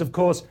 Because, of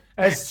course,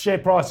 as share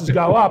prices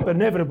go up,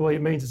 inevitably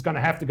it means it's going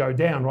to have to go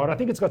down, right? I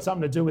think it's got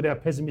something to do with our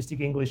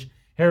pessimistic English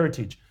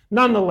heritage.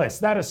 Nonetheless,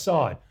 that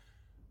aside,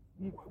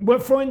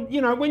 when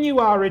you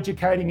are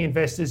educating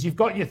investors, you've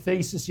got your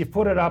thesis, you've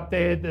put it up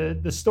there,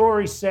 the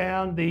story's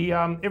sound,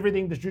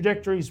 everything, the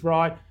trajectory's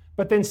right,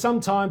 but then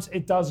sometimes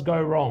it does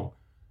go wrong.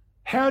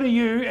 how do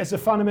you, as a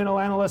fundamental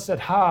analyst at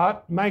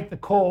heart, make the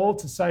call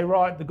to say,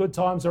 right, the good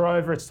times are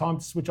over, it's time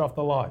to switch off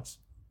the lights?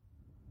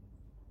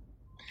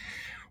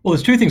 Well,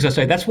 there's two things I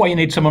say. That's why you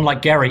need someone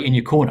like Gary in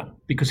your corner,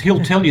 because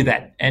he'll tell you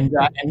that, and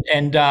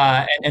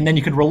then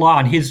you can rely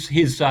on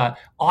his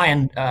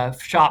iron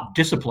sharp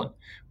discipline,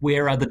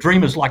 where the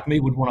dreamers like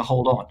me would want to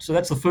hold on. So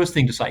that's the first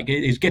thing to say: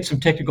 is get some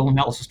technical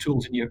analysis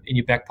tools in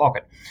your back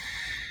pocket.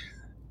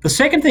 The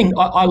second thing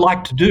I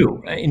like to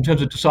do in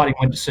terms of deciding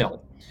when to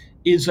sell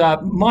is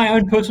my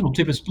own personal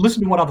tip is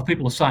listen to what other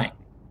people are saying,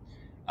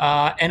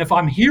 and if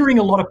I'm hearing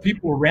a lot of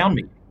people around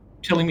me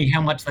telling me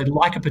how much they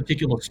like a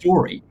particular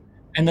story,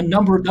 and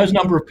those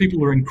number of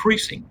people are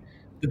increasing,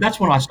 that's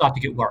when I start to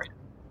get worried.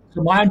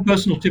 So my own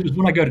personal tip is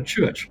when I go to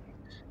church,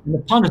 and the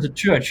punters at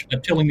church are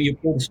telling me of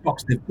all the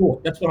stocks they've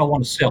bought, that's when I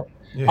want to sell.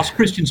 Yeah. Us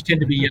Christians tend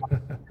to be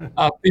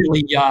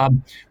fairly,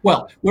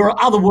 we're an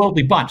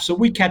otherworldly bunch, so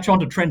we catch on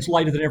to trends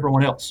later than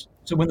everyone else.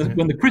 So when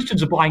the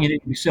Christians are buying, it need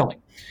to be selling.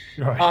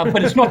 Right.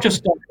 But it's not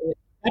just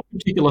that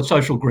particular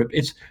social group.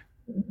 It's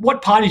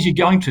what parties you're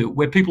going to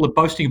where people are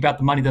boasting about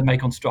the money they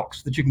make on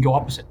stocks, that you can go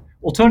opposite.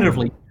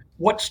 Alternatively,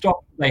 what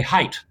stock they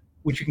hate,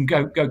 which you can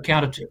go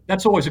counter to.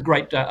 That's always a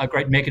great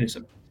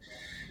mechanism.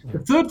 The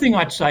third thing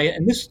I'd say,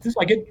 and this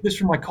I get this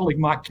from my colleague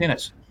Mark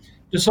Kennett,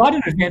 decide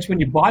in advance when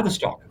you buy the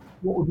stock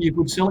what would be a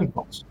good selling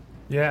price.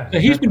 Yeah. So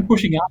he's been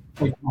pushing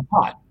Afterpay from my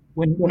part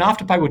when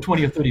Afterpay were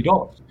 $20 or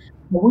 $30.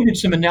 Well, we did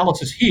some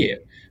analysis here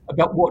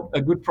about what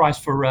a good price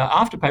for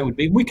Afterpay would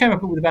be, and we came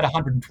up with about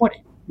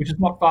 120, which is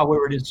not far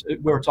where it's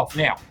off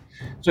now.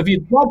 So if you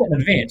buy that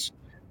in advance,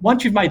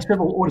 once you've made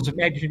several orders of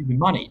magnitude of your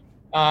money,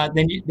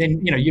 then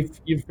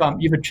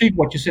you've achieved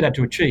what you set out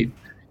to achieve.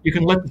 You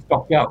can let the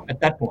stock go at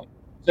that point.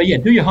 So yeah,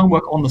 do your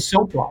homework on the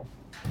sell price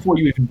before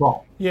you even buy.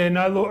 Yeah,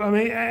 no, look, I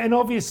mean, and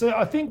obviously,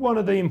 I think one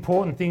of the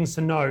important things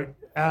to note,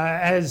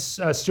 as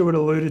Stuart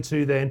alluded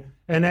to then,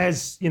 and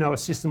as a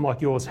system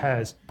like yours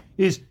has,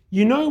 is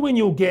when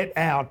you'll get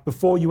out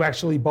before you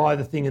actually buy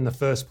the thing in the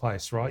first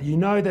place, right? You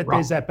know that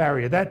there's that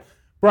barrier that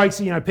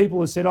breaks. People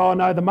have said, oh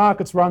no, the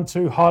market's run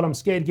too hot, I'm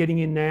scared getting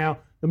in now.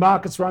 The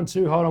market's run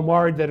too hot, I'm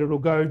worried that it'll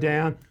go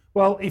down.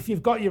 Well, if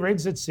you've got your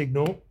exit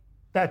signal,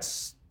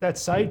 that's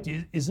saved,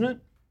 isn't it?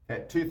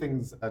 Okay, two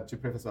things to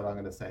preface what I'm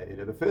going to say.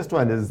 The first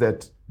one is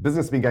that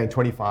business has been going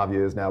 25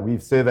 years now.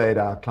 We've surveyed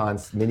our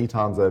clients many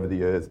times over the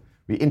years.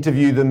 We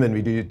interview them and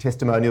we do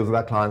testimonials with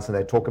our clients and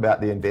they talk about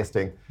their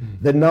investing.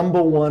 The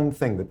number one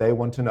thing that they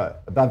want to know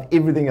above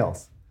everything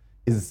else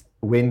is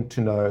when to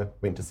know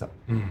when to sell.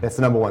 That's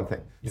the number one thing.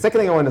 Yep.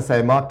 Second thing I want to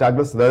say, Mark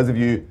Douglas, those of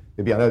you,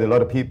 maybe I know there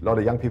are a lot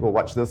of young people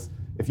watch this.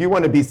 If you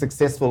want to be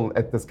successful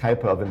at this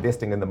caper of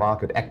investing in the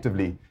market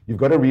actively, you've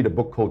got to read a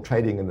book called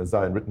Trading in the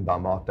Zone, written by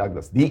Mark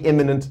Douglas, the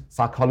eminent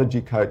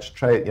psychology coach,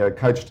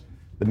 coached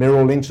the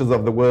Merrill Lynch's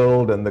of the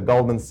world and the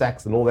Goldman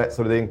Sachs and all that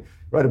sort of thing.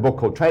 Wrote a book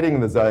called Trading in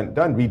the Zone.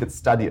 Don't read it,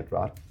 study it,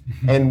 right?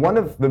 And one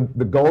of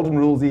the golden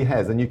rules he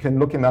has, and you can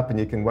look him up and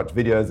you can watch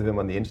videos of him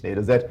on the internet,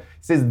 is that he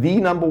says the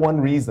number one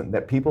reason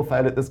that people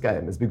fail at this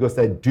game is because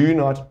they do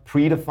not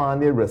predefine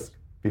their risk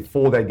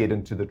before they get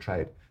into the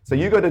trade. So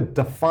you've got to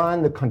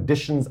define the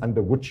conditions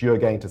under which you're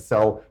going to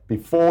sell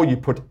before you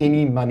put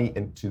any money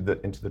into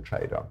the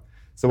trade.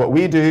 So what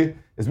we do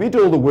is we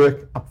do all the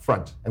work up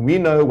front, and we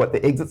know what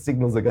the exit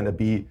signals are going to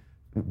be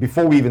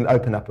before we even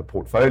open up a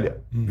portfolio,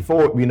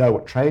 before we know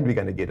what trade we're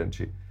going to get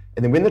into.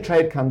 And then when the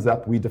trade comes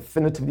up, we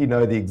definitively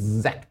know the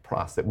exact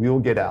price that we will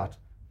get out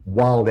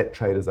while that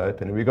trade is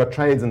open. And we've got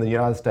trades in the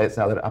United States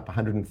now that are up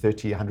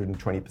 130,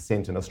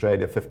 120%, in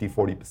Australia 50,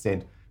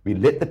 40%. We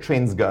let the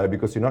trends go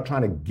because we're not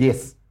trying to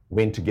guess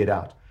when to get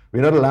out.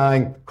 We're not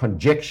allowing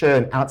conjecture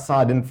and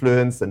outside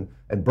influence and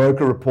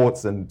broker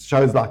reports and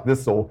shows like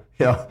this or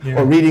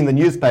reading the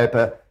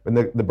newspaper when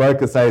the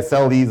brokers say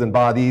sell these and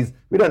buy these.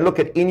 We don't look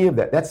at any of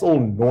that. That's all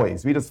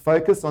noise. We just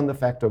focus on the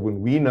fact of when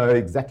we know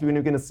exactly when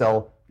we're going to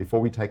sell before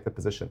we take the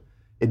position.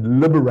 It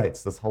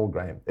liberates this whole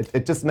game.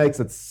 It just makes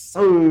it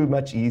so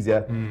much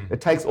easier.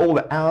 It takes all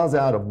the hours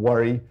out of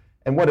worry.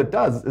 And what it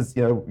does is,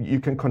 you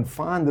can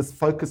confine this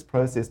focus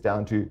process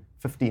down to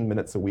 15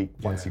 minutes a week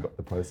once you've got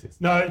the process.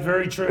 No,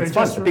 very true. It's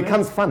fun. It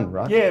becomes fun,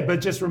 right? Yeah, but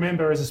just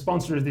remember, as a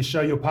sponsor of this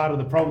show, you're part of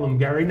the problem,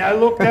 Gary. No,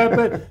 look,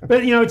 but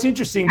it's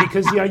interesting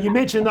because you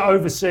mentioned the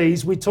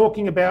overseas. We're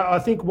talking about, I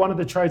think one of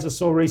the trades I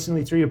saw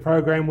recently through your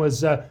program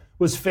was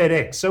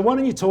FedEx. So why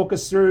don't you talk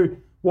us through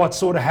what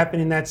sort of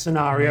happened in that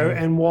scenario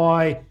and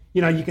why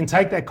you can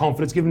take that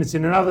confidence, given it's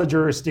in another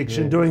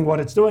jurisdiction, doing what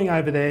it's doing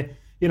over there.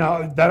 They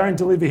don't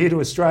deliver here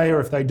to Australia.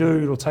 If they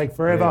do, it'll take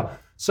forever. Yeah.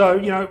 So,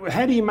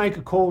 how do you make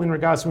a call in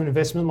regards to an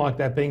investment like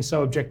that being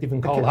so objective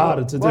and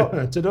cold-hearted to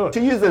do it? To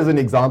use it as an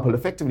example,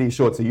 effectively,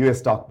 sure, it's a US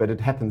stock, but it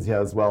happens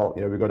here as well.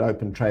 We've got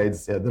open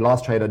trades. The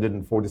last trade I did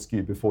in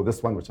Fortescue before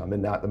this one, which I'm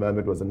in now at the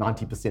moment, was a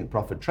 90%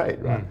 profit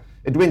trade, right?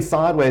 It went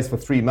sideways for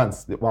 3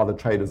 months while the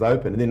trade was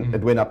open, and then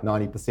it went up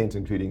 90%,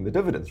 including the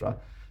dividends, right?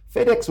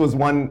 FedEx was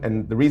one,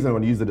 and the reason I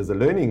want to use it as a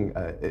learning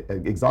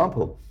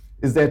example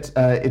is that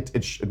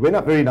it went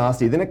up very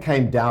nicely, then it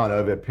came down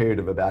over a period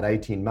of about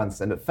 18 months,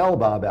 and it fell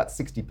by about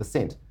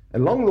 60%.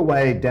 Along the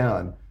way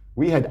down,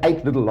 we had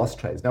 8 little loss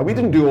trades. Now, we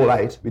didn't do all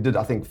 8. We did,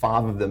 I think,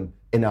 5 of them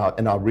in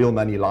our real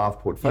money live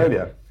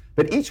portfolio. Yeah.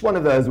 But each one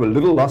of those were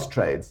little loss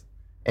trades.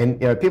 And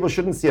people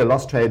shouldn't see a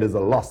loss trade as a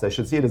loss. They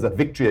should see it as a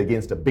victory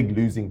against a big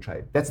losing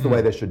trade. That's the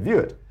way they should view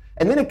it.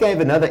 And then it gave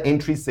another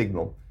entry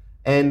signal.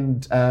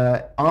 And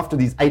after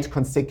these 8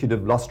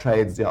 consecutive loss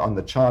trades on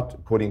the chart,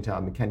 according to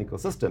our mechanical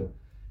system,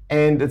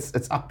 and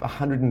it's up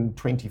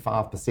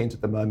 125%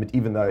 at the moment,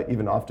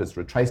 even after it's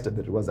retraced it,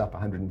 that it was up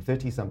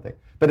 130 something.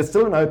 But it's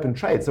still an open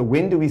trade. So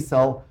when do we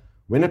sell?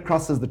 When it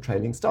crosses the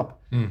trailing stop.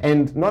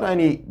 And not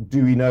only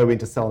do we know when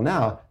to sell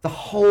now, the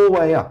whole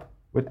way up.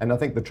 And I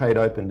think the trade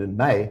opened in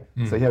May.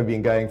 So here we've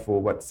been going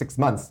for 6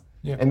 months.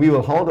 Yeah. And we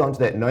will hold on to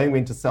that, knowing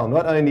when to sell,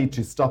 not only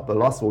to stop the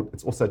loss, or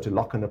it's also to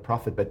lock in a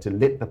profit, but to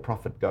let the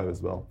profit go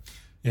as well.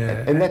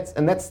 Yeah. And that's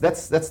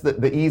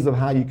the ease of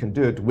how you can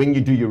do it when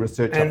you do your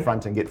research up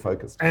front and get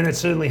focused. And it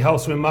certainly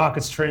helps when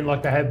markets trend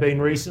like they have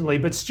been recently.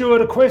 But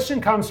Stuart, a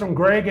question comes from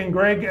Greg, and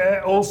Greg,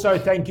 also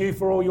thank you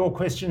for all your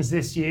questions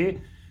this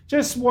year.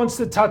 Just wants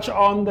to touch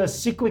on the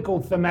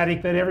cyclical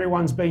thematic that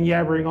everyone's been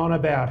yabbering on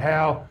about,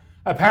 how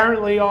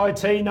apparently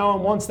IT, no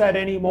one wants that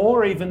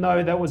anymore, even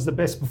though that was the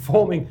best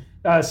performing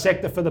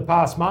sector for the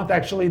past month.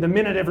 Actually, the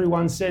minute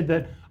everyone said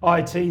that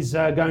IT's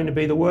going to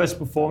be the worst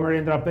performer, it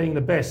ended up being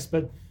the best.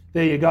 But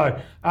there you go.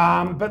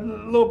 But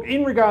look,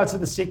 in regards to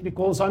the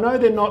cyclicals, I know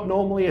they're not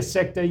normally a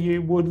sector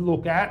you would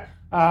look at,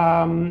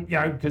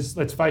 because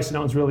let's face it,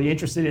 no one's really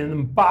interested in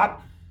them. But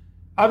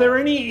are there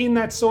any in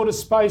that sort of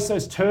space,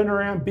 those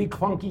turnaround, big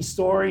clunky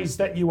stories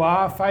that you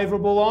are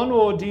favourable on,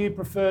 or do you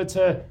prefer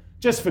to,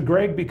 just for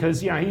Greg,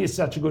 because he is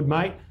such a good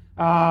mate,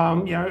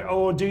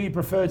 or do you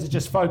prefer to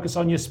just focus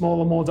on your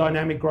smaller, more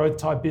dynamic growth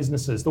type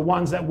businesses, the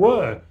ones that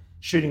were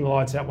shooting the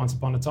lights out once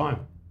upon a time,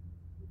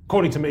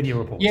 according to media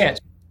reports? Yes.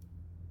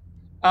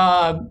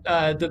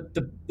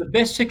 The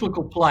best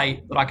cyclical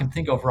play that I can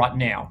think of right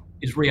now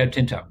is Rio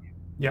Tinto.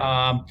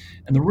 Yeah.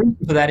 And the reason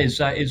for that is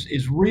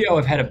Rio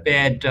have had a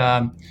bad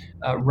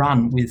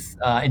run with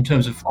in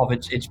terms of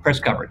its press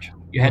coverage.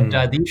 You had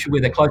the issue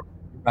where they closed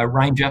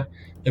Ranger,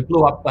 they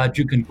blew up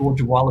Duke and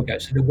Gorge a while ago,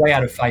 so they're way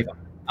out of favour.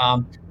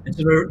 And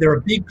so they're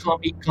a big,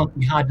 clumpy,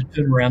 hard to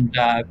turn around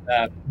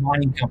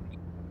mining company.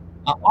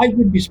 I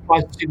wouldn't be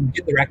surprised to see them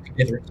get their act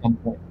together at some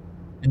point,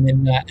 and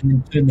then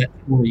turn that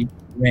story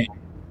around.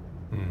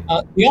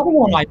 The other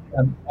one I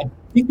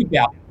think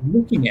about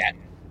looking at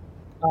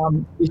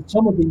is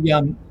some of the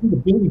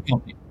building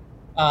companies.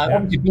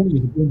 Obviously, building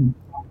is a boom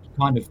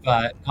kind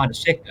of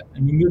sector,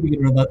 and we're moving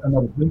into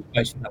another boom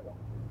space for that one.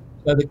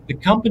 So the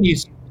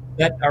companies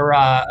that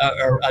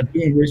are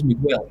doing reasonably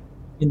well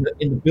in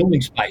the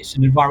building space,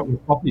 an environment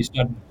where property is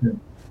starting to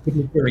turn, could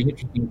look very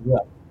interesting as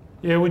well.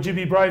 Yeah, would you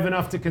be brave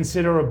enough to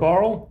consider a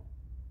Boral?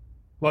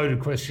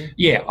 Loaded question.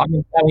 Yeah,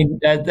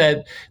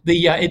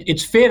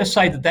 it's fair to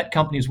say that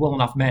company is well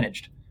enough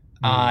managed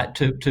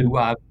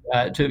to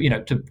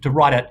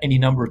ride out any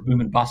number of boom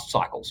and bust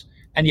cycles.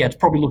 And yeah, it's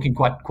probably looking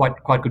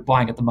quite good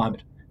buying at the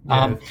moment.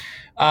 Yeah.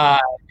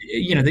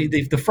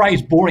 The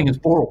phrase "boring as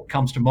Boral"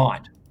 comes to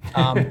mind.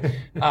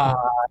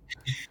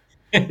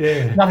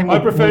 Yeah, I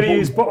prefer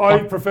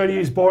to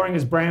use boring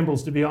as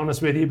brambles, to be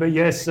honest with you. But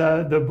yes,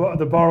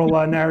 the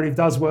Boral narrative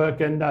does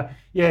work, and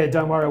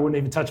don't worry, I wouldn't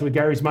even touch it with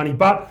Gary's money,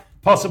 but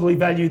possibly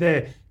value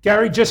there.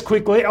 Gary, just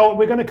quickly,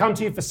 we're going to come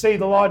to you for See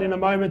the Light in a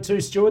moment too,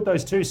 Stuart,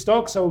 those 2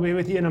 stocks, so we'll be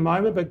with you in a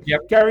moment. But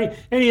yep. Gary,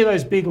 any of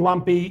those big,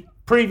 lumpy,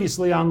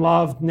 previously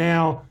unloved,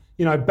 now,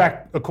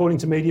 back according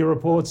to media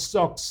reports,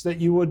 stocks that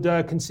you would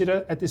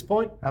consider at this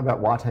point? How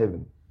about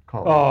Whitehaven?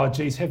 Oh,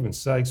 geez, heaven's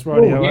sakes,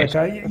 rightio. Yes.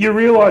 Okay, you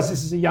realise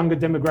this is a younger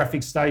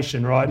demographic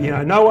station, right?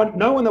 No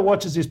one that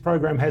watches this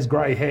program has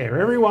grey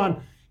hair.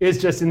 Everyone is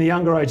just in the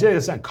younger age.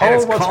 They're saying,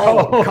 Cole, what's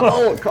coal?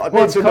 Coal.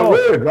 What's the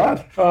word,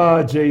 right?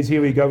 Oh, geez,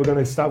 here we go. We're going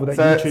to start with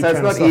that YouTube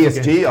channel. So it's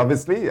not ESG,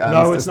 obviously.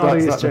 No, it's not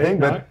ESG. Thing,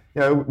 but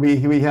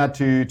we had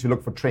to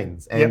look for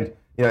trends, and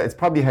it's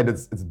probably had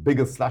its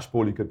biggest slush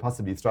ball you could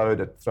possibly throw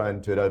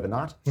into it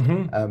overnight.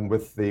 Mm-hmm.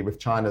 With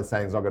China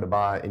saying it's not going to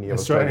buy any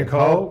Australian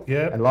coal.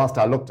 Yeah. And last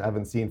I looked, I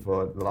haven't seen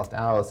for the last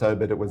hour or so,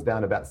 but it was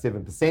down about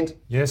 7%.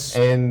 Yes.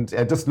 And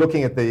just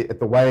looking at the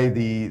way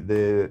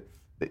the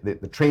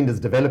trend is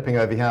developing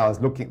over here, I was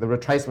looking, the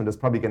retracement is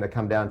probably going to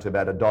come down to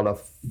about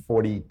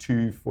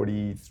 $1.42,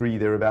 43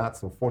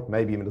 thereabouts, or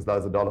maybe even as low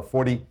as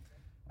 $1.40.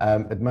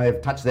 It may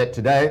have touched that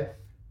today,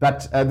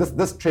 but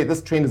this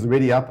trend is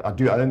already up. I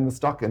do own the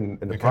stock in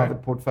a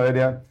private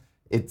portfolio.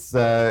 It's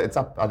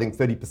up, I think,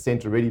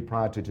 30% already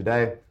prior to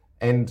today,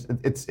 and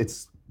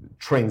it's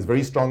trends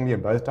very strongly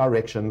in both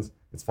directions.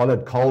 It's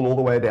followed coal all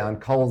the way down.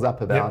 Coal's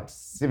up about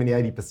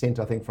 70-80%,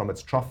 I think, from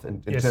its trough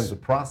in terms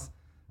of price.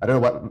 I don't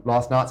know what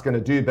last night's going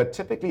to do, but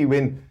typically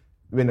when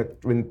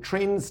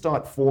trends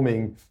start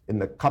forming in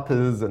the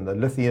coppers and the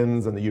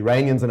lithiums and the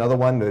uranium's another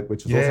one,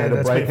 which has also had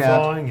a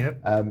breakout.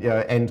 Been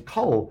flying, and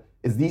coal,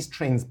 is these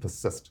trends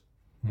persist.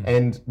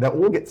 And they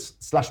all get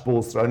slush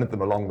balls thrown at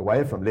them along the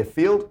way from left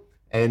field.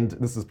 And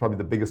this is probably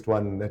the biggest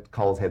one that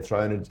coal's had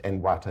thrown at,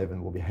 and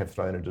Whitehaven will have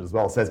thrown at it as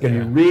well. So it's going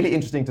to be really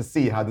interesting to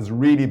see how this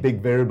really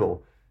big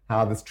variable,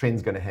 how this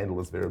trend's going to handle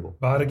this variable.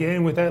 But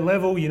again, with that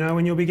level, you know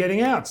when you'll be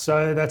getting out.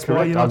 So that's Correct.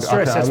 why you're not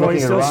stressed. That's why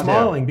you're still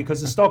smiling, here. because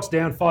the stock's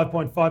down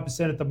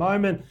 5.5% at the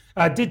moment.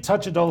 Did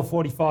touch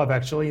 $1.45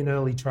 actually in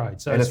early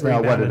trade. So and it's now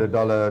rebounded.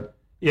 what, at $1?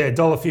 Yeah,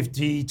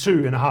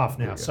 $1.52.5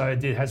 now. So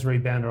it has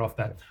rebounded off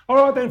that. All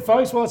right then,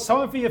 folks. Well, it's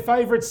time for your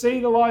favourite See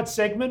the Light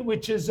segment,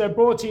 which is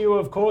brought to you,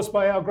 of course,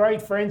 by our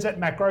great friends at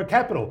Macro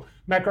Capital.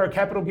 Macro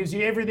Capital gives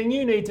you everything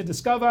you need to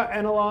discover,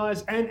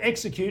 analyse and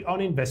execute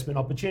on investment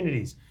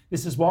opportunities.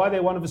 This is why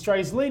they're one of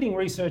Australia's leading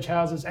research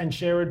houses and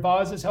share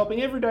advisors,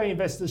 helping everyday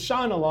investors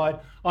shine a light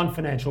on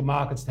financial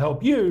markets to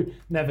help you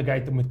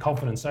navigate them with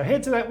confidence. So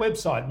head to that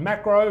website,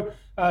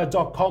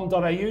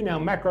 macro.com.au. Now,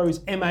 macro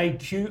is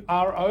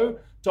macro.com.au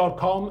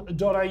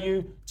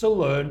to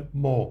learn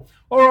more.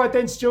 All right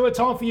then, Stuart,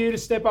 time for you to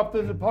step up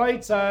to the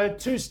plate.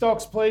 2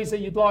 stocks, please,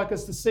 that you'd like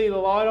us to see the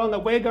light on,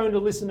 that we're going to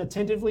listen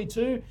attentively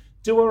to,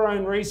 do our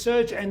own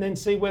research, and then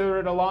see whether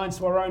it aligns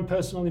to our own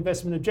personal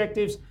investment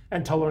objectives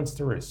and tolerance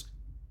to risk.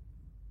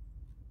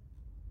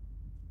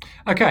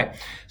 Okay,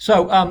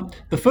 so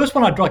the first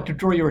one I'd like to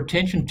draw your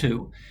attention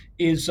to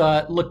is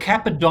LON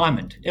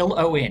Diamond,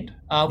 LON.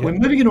 We're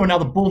moving into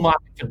another bull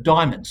market for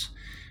diamonds.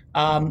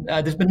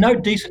 There's been no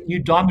decent new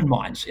diamond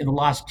mines in the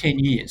last 10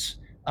 years,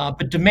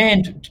 but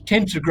demand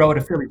tends to grow at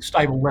a fairly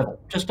stable level.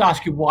 Just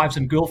ask your wives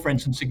and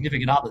girlfriends and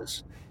significant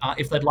others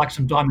if they'd like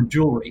some diamond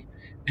jewellery,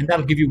 and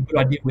that'll give you a good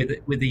idea where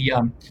the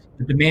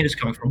demand is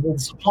coming from. Well, the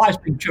supply is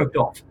being choked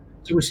off.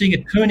 So we're seeing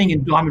a turning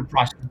in diamond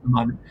prices at the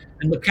moment,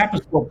 and LON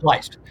is well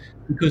placed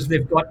because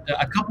they've got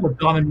a couple of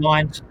diamond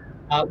mines,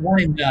 one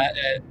in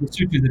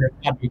Lesotho that are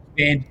about to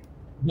expand,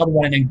 another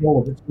one in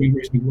Angola that's doing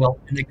reasonably well,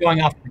 and they're going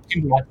after the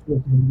kimberlite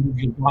towards the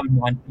individual diamond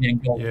mine in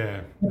Angola.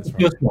 Yeah, that's the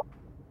first one.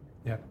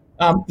 Yeah.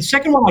 The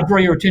second one I draw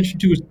your attention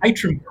to is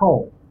Atrium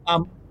Coal.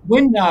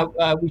 When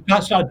we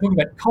started talking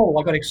about coal,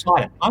 I got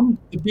excited. I'm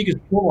the biggest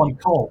bull on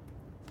coal.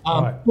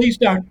 Right. Please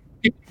don't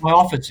pick my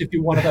office if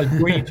you're one of those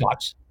greedy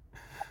types.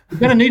 You're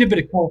going to need a bit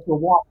of coal for a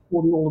while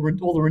before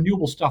all the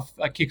renewable stuff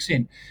kicks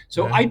in.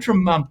 So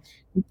Atrium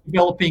is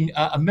developing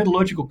a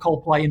metallurgical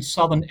coal play in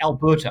southern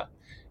Alberta.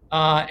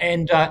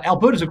 And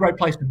Alberta's a great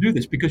place to do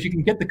this because you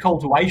can get the coal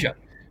to Asia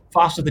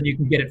faster than you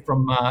can get it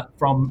from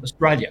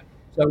Australia.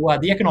 So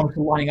the economics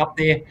are lining up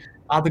there.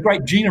 The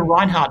great Gina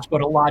Reinhardt's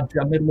got a large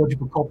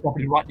metallurgical coal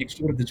property right next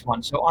door to this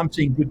one. So I'm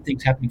seeing good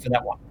things happening for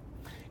that one.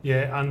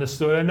 Yeah,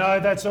 understood. No,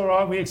 that's all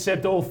right. We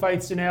accept all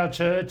faiths in our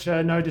church.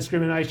 No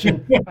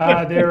discrimination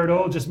there at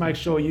all. Just make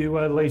sure you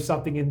leave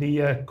something in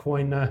the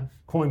coin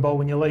bowl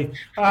when you leave.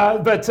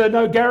 But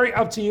no, Gary,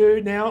 up to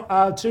you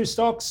now. 2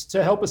 stocks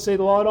to help us see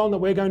the light on that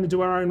we're going to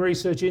do our own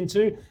research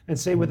into and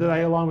see whether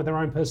they align with our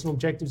own personal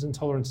objectives and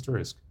tolerance to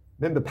risk.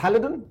 Remember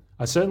Paladin?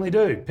 I certainly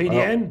do.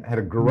 PDN. Had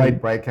a great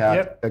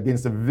breakout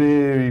against a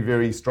very,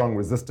 very strong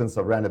resistance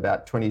of around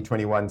about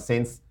 21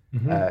 cents.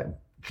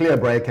 Clear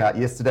breakout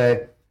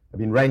yesterday. I've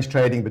been range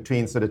trading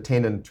between sort of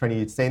 10 and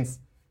 20 cents.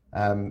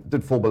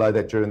 Did fall below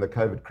that during the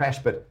COVID crash,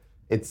 but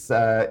it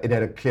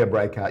had a clear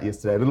breakout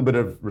yesterday. A little bit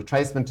of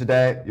retracement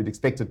today. You'd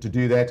expect it to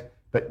do that,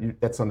 but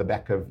that's on the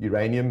back of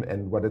uranium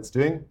and what it's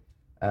doing.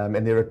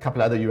 And there are a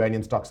couple other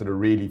uranium stocks that are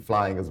really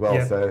flying as well.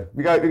 Yep. So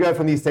we go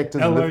from these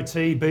sectors.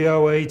 LOT,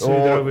 BOE too,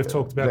 that we've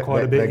talked about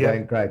quite a bit. They're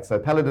going great. So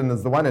Paladin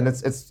is the one, and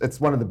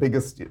it's one of the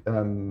biggest,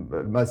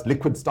 most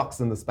liquid stocks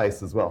in the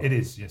space as well. It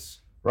is, yes.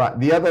 Right.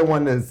 The other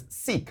one is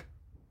Seek.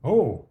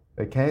 Oh.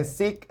 Okay,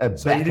 Seek a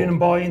So battle. you didn't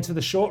buy into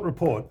the short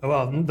report?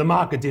 Well, the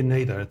market didn't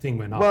either. The thing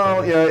went up.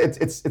 Well,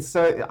 it's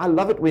so I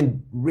love it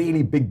when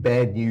really big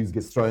bad news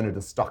gets thrown at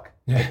a stock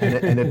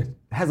and it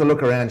has a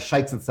look around,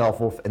 shakes itself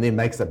off, and then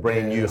makes a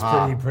brand new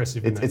high. It's pretty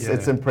impressive.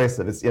 It's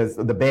impressive. It's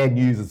the bad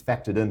news is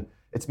factored in.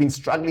 It's been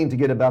struggling to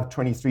get above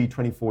 $23,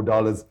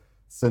 $24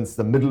 since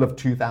the middle of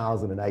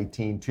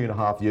 2018,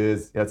 2.5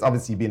 years. It's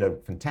obviously been a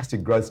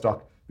fantastic growth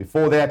stock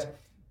before that.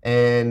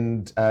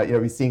 And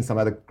we're seeing some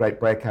other great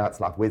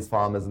breakouts like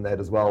Wesfarmers and that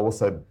as well,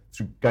 also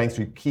going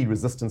through key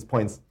resistance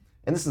points.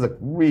 And this is a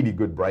really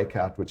good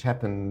breakout, which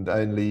happened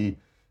only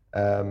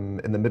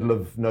in the middle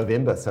of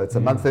November. So it's a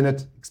month in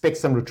it. Expect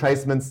some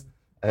retracements.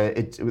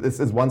 This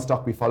is one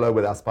stock we follow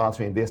with our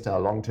Spotee Invest, our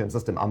long-term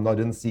system. I'm not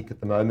in Seek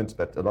at the moment,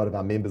 but a lot of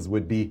our members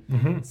would be.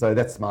 So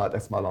that's my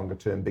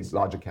longer-term,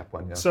 larger cap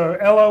one. Yeah. So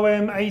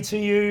LOM,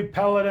 ATU,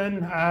 Paladin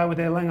with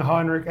their Langer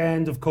Heinrich,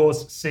 and of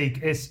course Seek,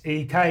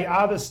 SEK,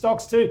 are the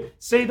stocks to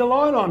see the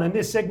light on. And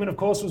this segment, of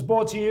course, was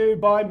brought to you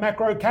by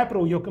Macro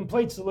Capital, your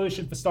complete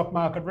solution for stock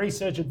market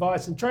research,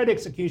 advice, and trade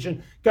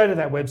execution. Go to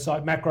that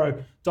website,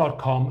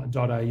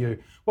 macro.com.au.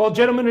 Well,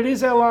 gentlemen, it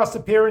is our last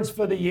appearance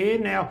for the year.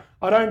 Now,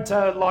 I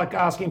don't like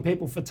asking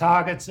people for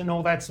targets and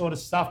all that sort of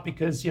stuff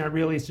because,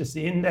 really it's just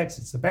the index,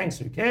 it's the banks,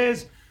 who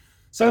cares?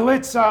 So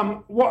let's,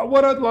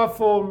 what I'd love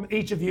from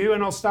each of you,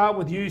 and I'll start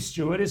with you,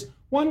 Stuart, is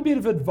one bit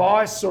of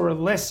advice or a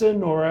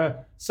lesson or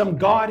some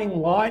guiding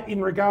light in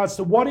regards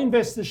to what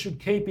investors should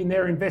keep in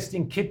their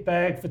investing kit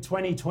bag for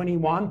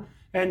 2021.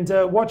 And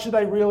what should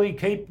they really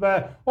keep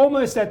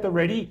almost at the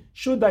ready,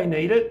 should they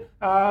need it,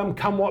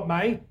 come what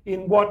may,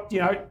 in what,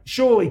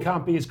 surely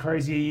can't be as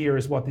crazy a year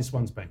as what this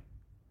one's been.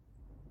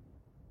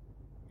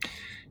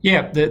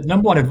 Yeah, the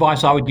number one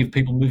advice I would give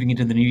people moving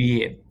into the new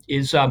year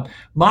is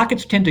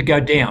markets tend to go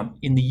down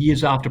in the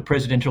years after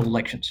presidential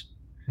elections.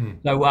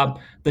 So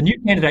the new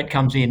candidate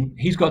comes in,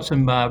 he's got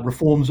some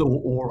reforms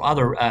or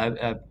other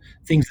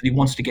things that he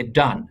wants to get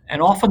done.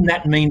 And often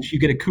that means you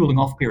get a cooling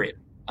off period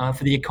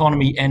for the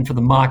economy and for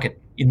the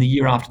market in the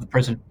year after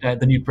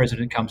the new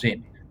president comes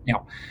in.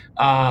 Now,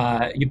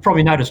 you've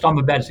probably noticed I'm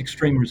about as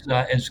extreme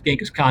as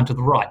Genghis Khan to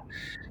the right.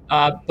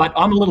 But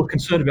I'm a little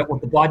concerned about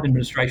what the Biden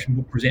administration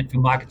will present for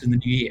markets in the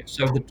new year.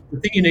 So the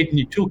thing you need in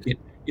your toolkit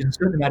is a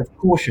certain amount of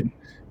caution,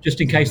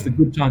 just in case the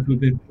good times we've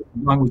been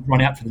going with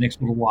run out for the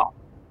next little while.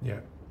 Yeah.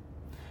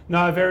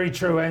 No, very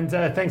true. And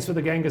thanks for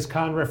the Genghis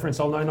Khan reference.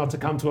 I'll know not to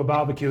come to a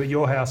barbecue at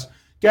your house.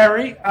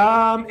 Gary,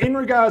 in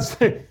regards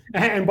to,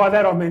 and by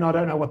that I mean I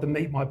don't know what the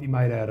meat might be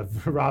made out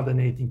of rather than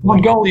anything.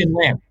 Mongolian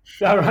lamb.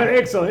 All right,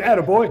 excellent.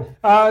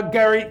 Attaboy.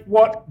 Gary,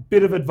 what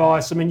bit of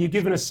advice? I mean, you've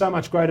given us so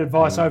much great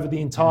advice over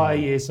the entire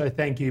year, so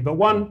thank you. But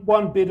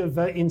one bit of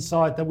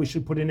insight that we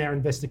should put in our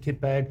investor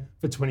kit bag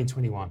for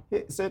 2021. Yeah,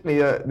 certainly,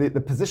 the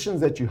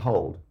positions that you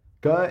hold,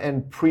 go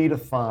and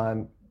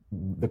predefine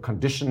the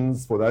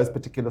conditions for those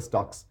particular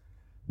stocks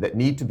that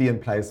need to be in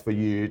place for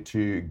you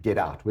to get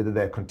out, whether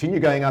they continue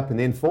going up and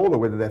then fall, or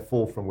whether they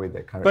fall from where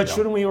they're currently. But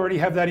shouldn't we already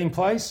have that in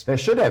place? They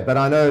should have, but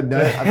I know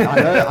the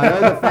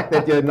fact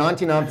that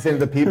 99% of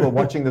the people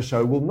watching the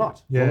show will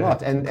not.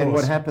 And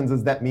what happens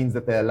is that means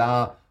that they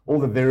allow all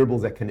the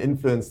variables that can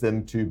influence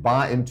them to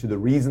buy into the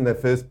reason they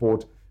first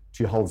bought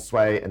to hold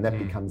sway, and that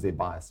becomes their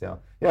bias. Yeah.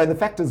 And the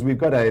fact is, we've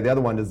got the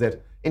other one is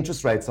that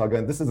interest rates are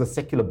going. This is a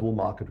secular bull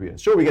market.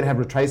 Sure, we're going to have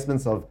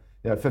retracements of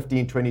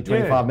 15, 20,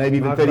 25, maybe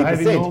even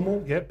 30%.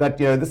 Normal, yep. But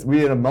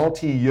we're in a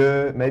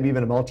multi-year, maybe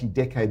even a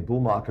multi-decade bull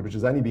market, which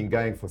has only been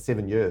going for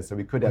 7 years. So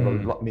we could have a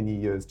lot many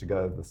years to go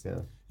of this.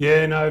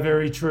 Yeah, no,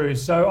 very true.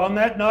 So on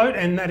that note,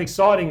 and that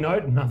exciting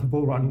note, another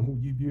bull run,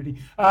 you beauty,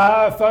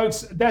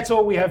 folks, that's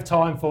all we have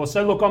time for.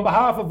 So look, on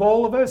behalf of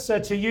all of us,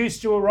 to you,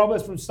 Stuart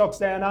Roberts from Stocks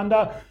Down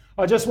Under,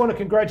 I just want to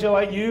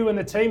congratulate you and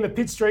the team at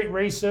Pitt Street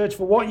Research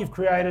for what you've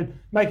created,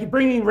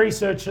 bringing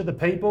research to the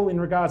people in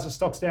regards to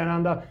Stocks Down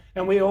Under.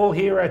 And we all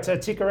here at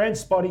Ticker and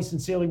Spotee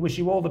sincerely wish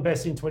you all the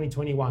best in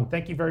 2021.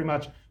 Thank you very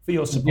much for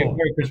your support. Yeah,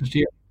 Merry Christmas to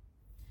you.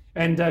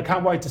 And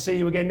can't wait to see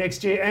you again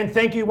next year. And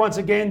thank you once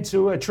again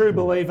to a true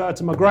believer,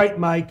 to my great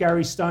mate,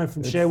 Gary Stone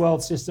from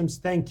ShareWorld Systems.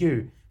 Thank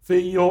you for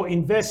your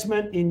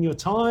investment in your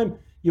time,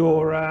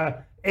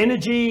 your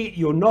energy,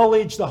 your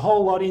knowledge, the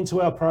whole lot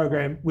into our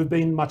program. We've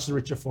been much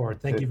richer for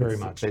it. Thank you very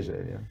much. It's a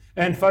pleasure, yeah.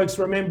 And folks,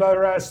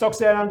 remember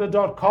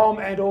stocksdownunder.com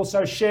and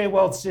also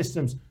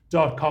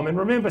sharewealthsystems.com. And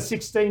remember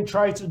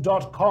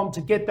 16trades.com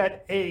to get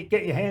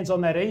your hands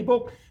on that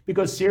ebook,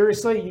 because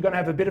seriously, you're going to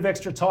have a bit of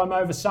extra time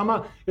over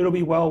summer. It'll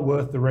be well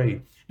worth the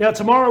read. Now,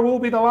 tomorrow will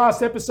be the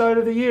last episode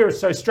of the year,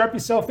 so strap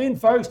yourself in,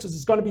 folks, because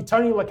it's going to be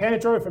Tony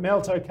Lacandro from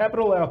Alto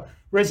Capital, our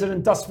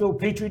resident Dustville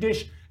Petri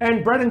dish,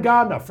 and Braden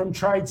Gardner from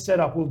Trade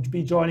Setup will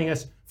be joining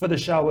us for the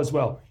show as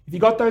well. If you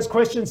got those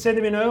questions, send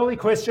them in early,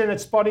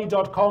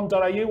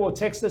 question@spotee.com.au, or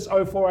text us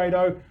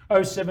 0480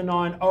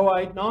 079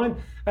 089.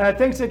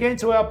 Thanks again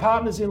to our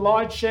partners in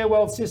Light,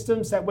 ShareWorld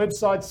Systems, that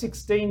website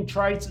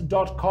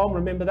 16trades.com.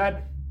 Remember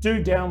that.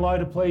 Do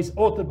download it, please.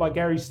 Authored by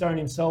Gary Stone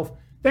himself.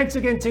 Thanks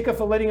again, Ticker,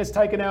 for letting us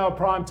take an hour of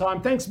prime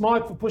time. Thanks,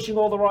 Mike, for pushing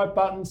all the right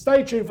buttons.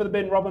 Stay tuned for the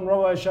Ben Robin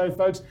Rollo Show,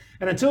 folks.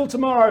 And until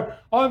tomorrow,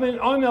 I'm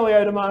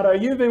Elio D'Amato.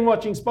 You've been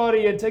watching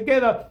Spotee, and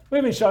together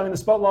we've been shining the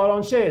spotlight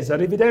on shares.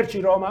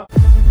 Arrivederci, Roma.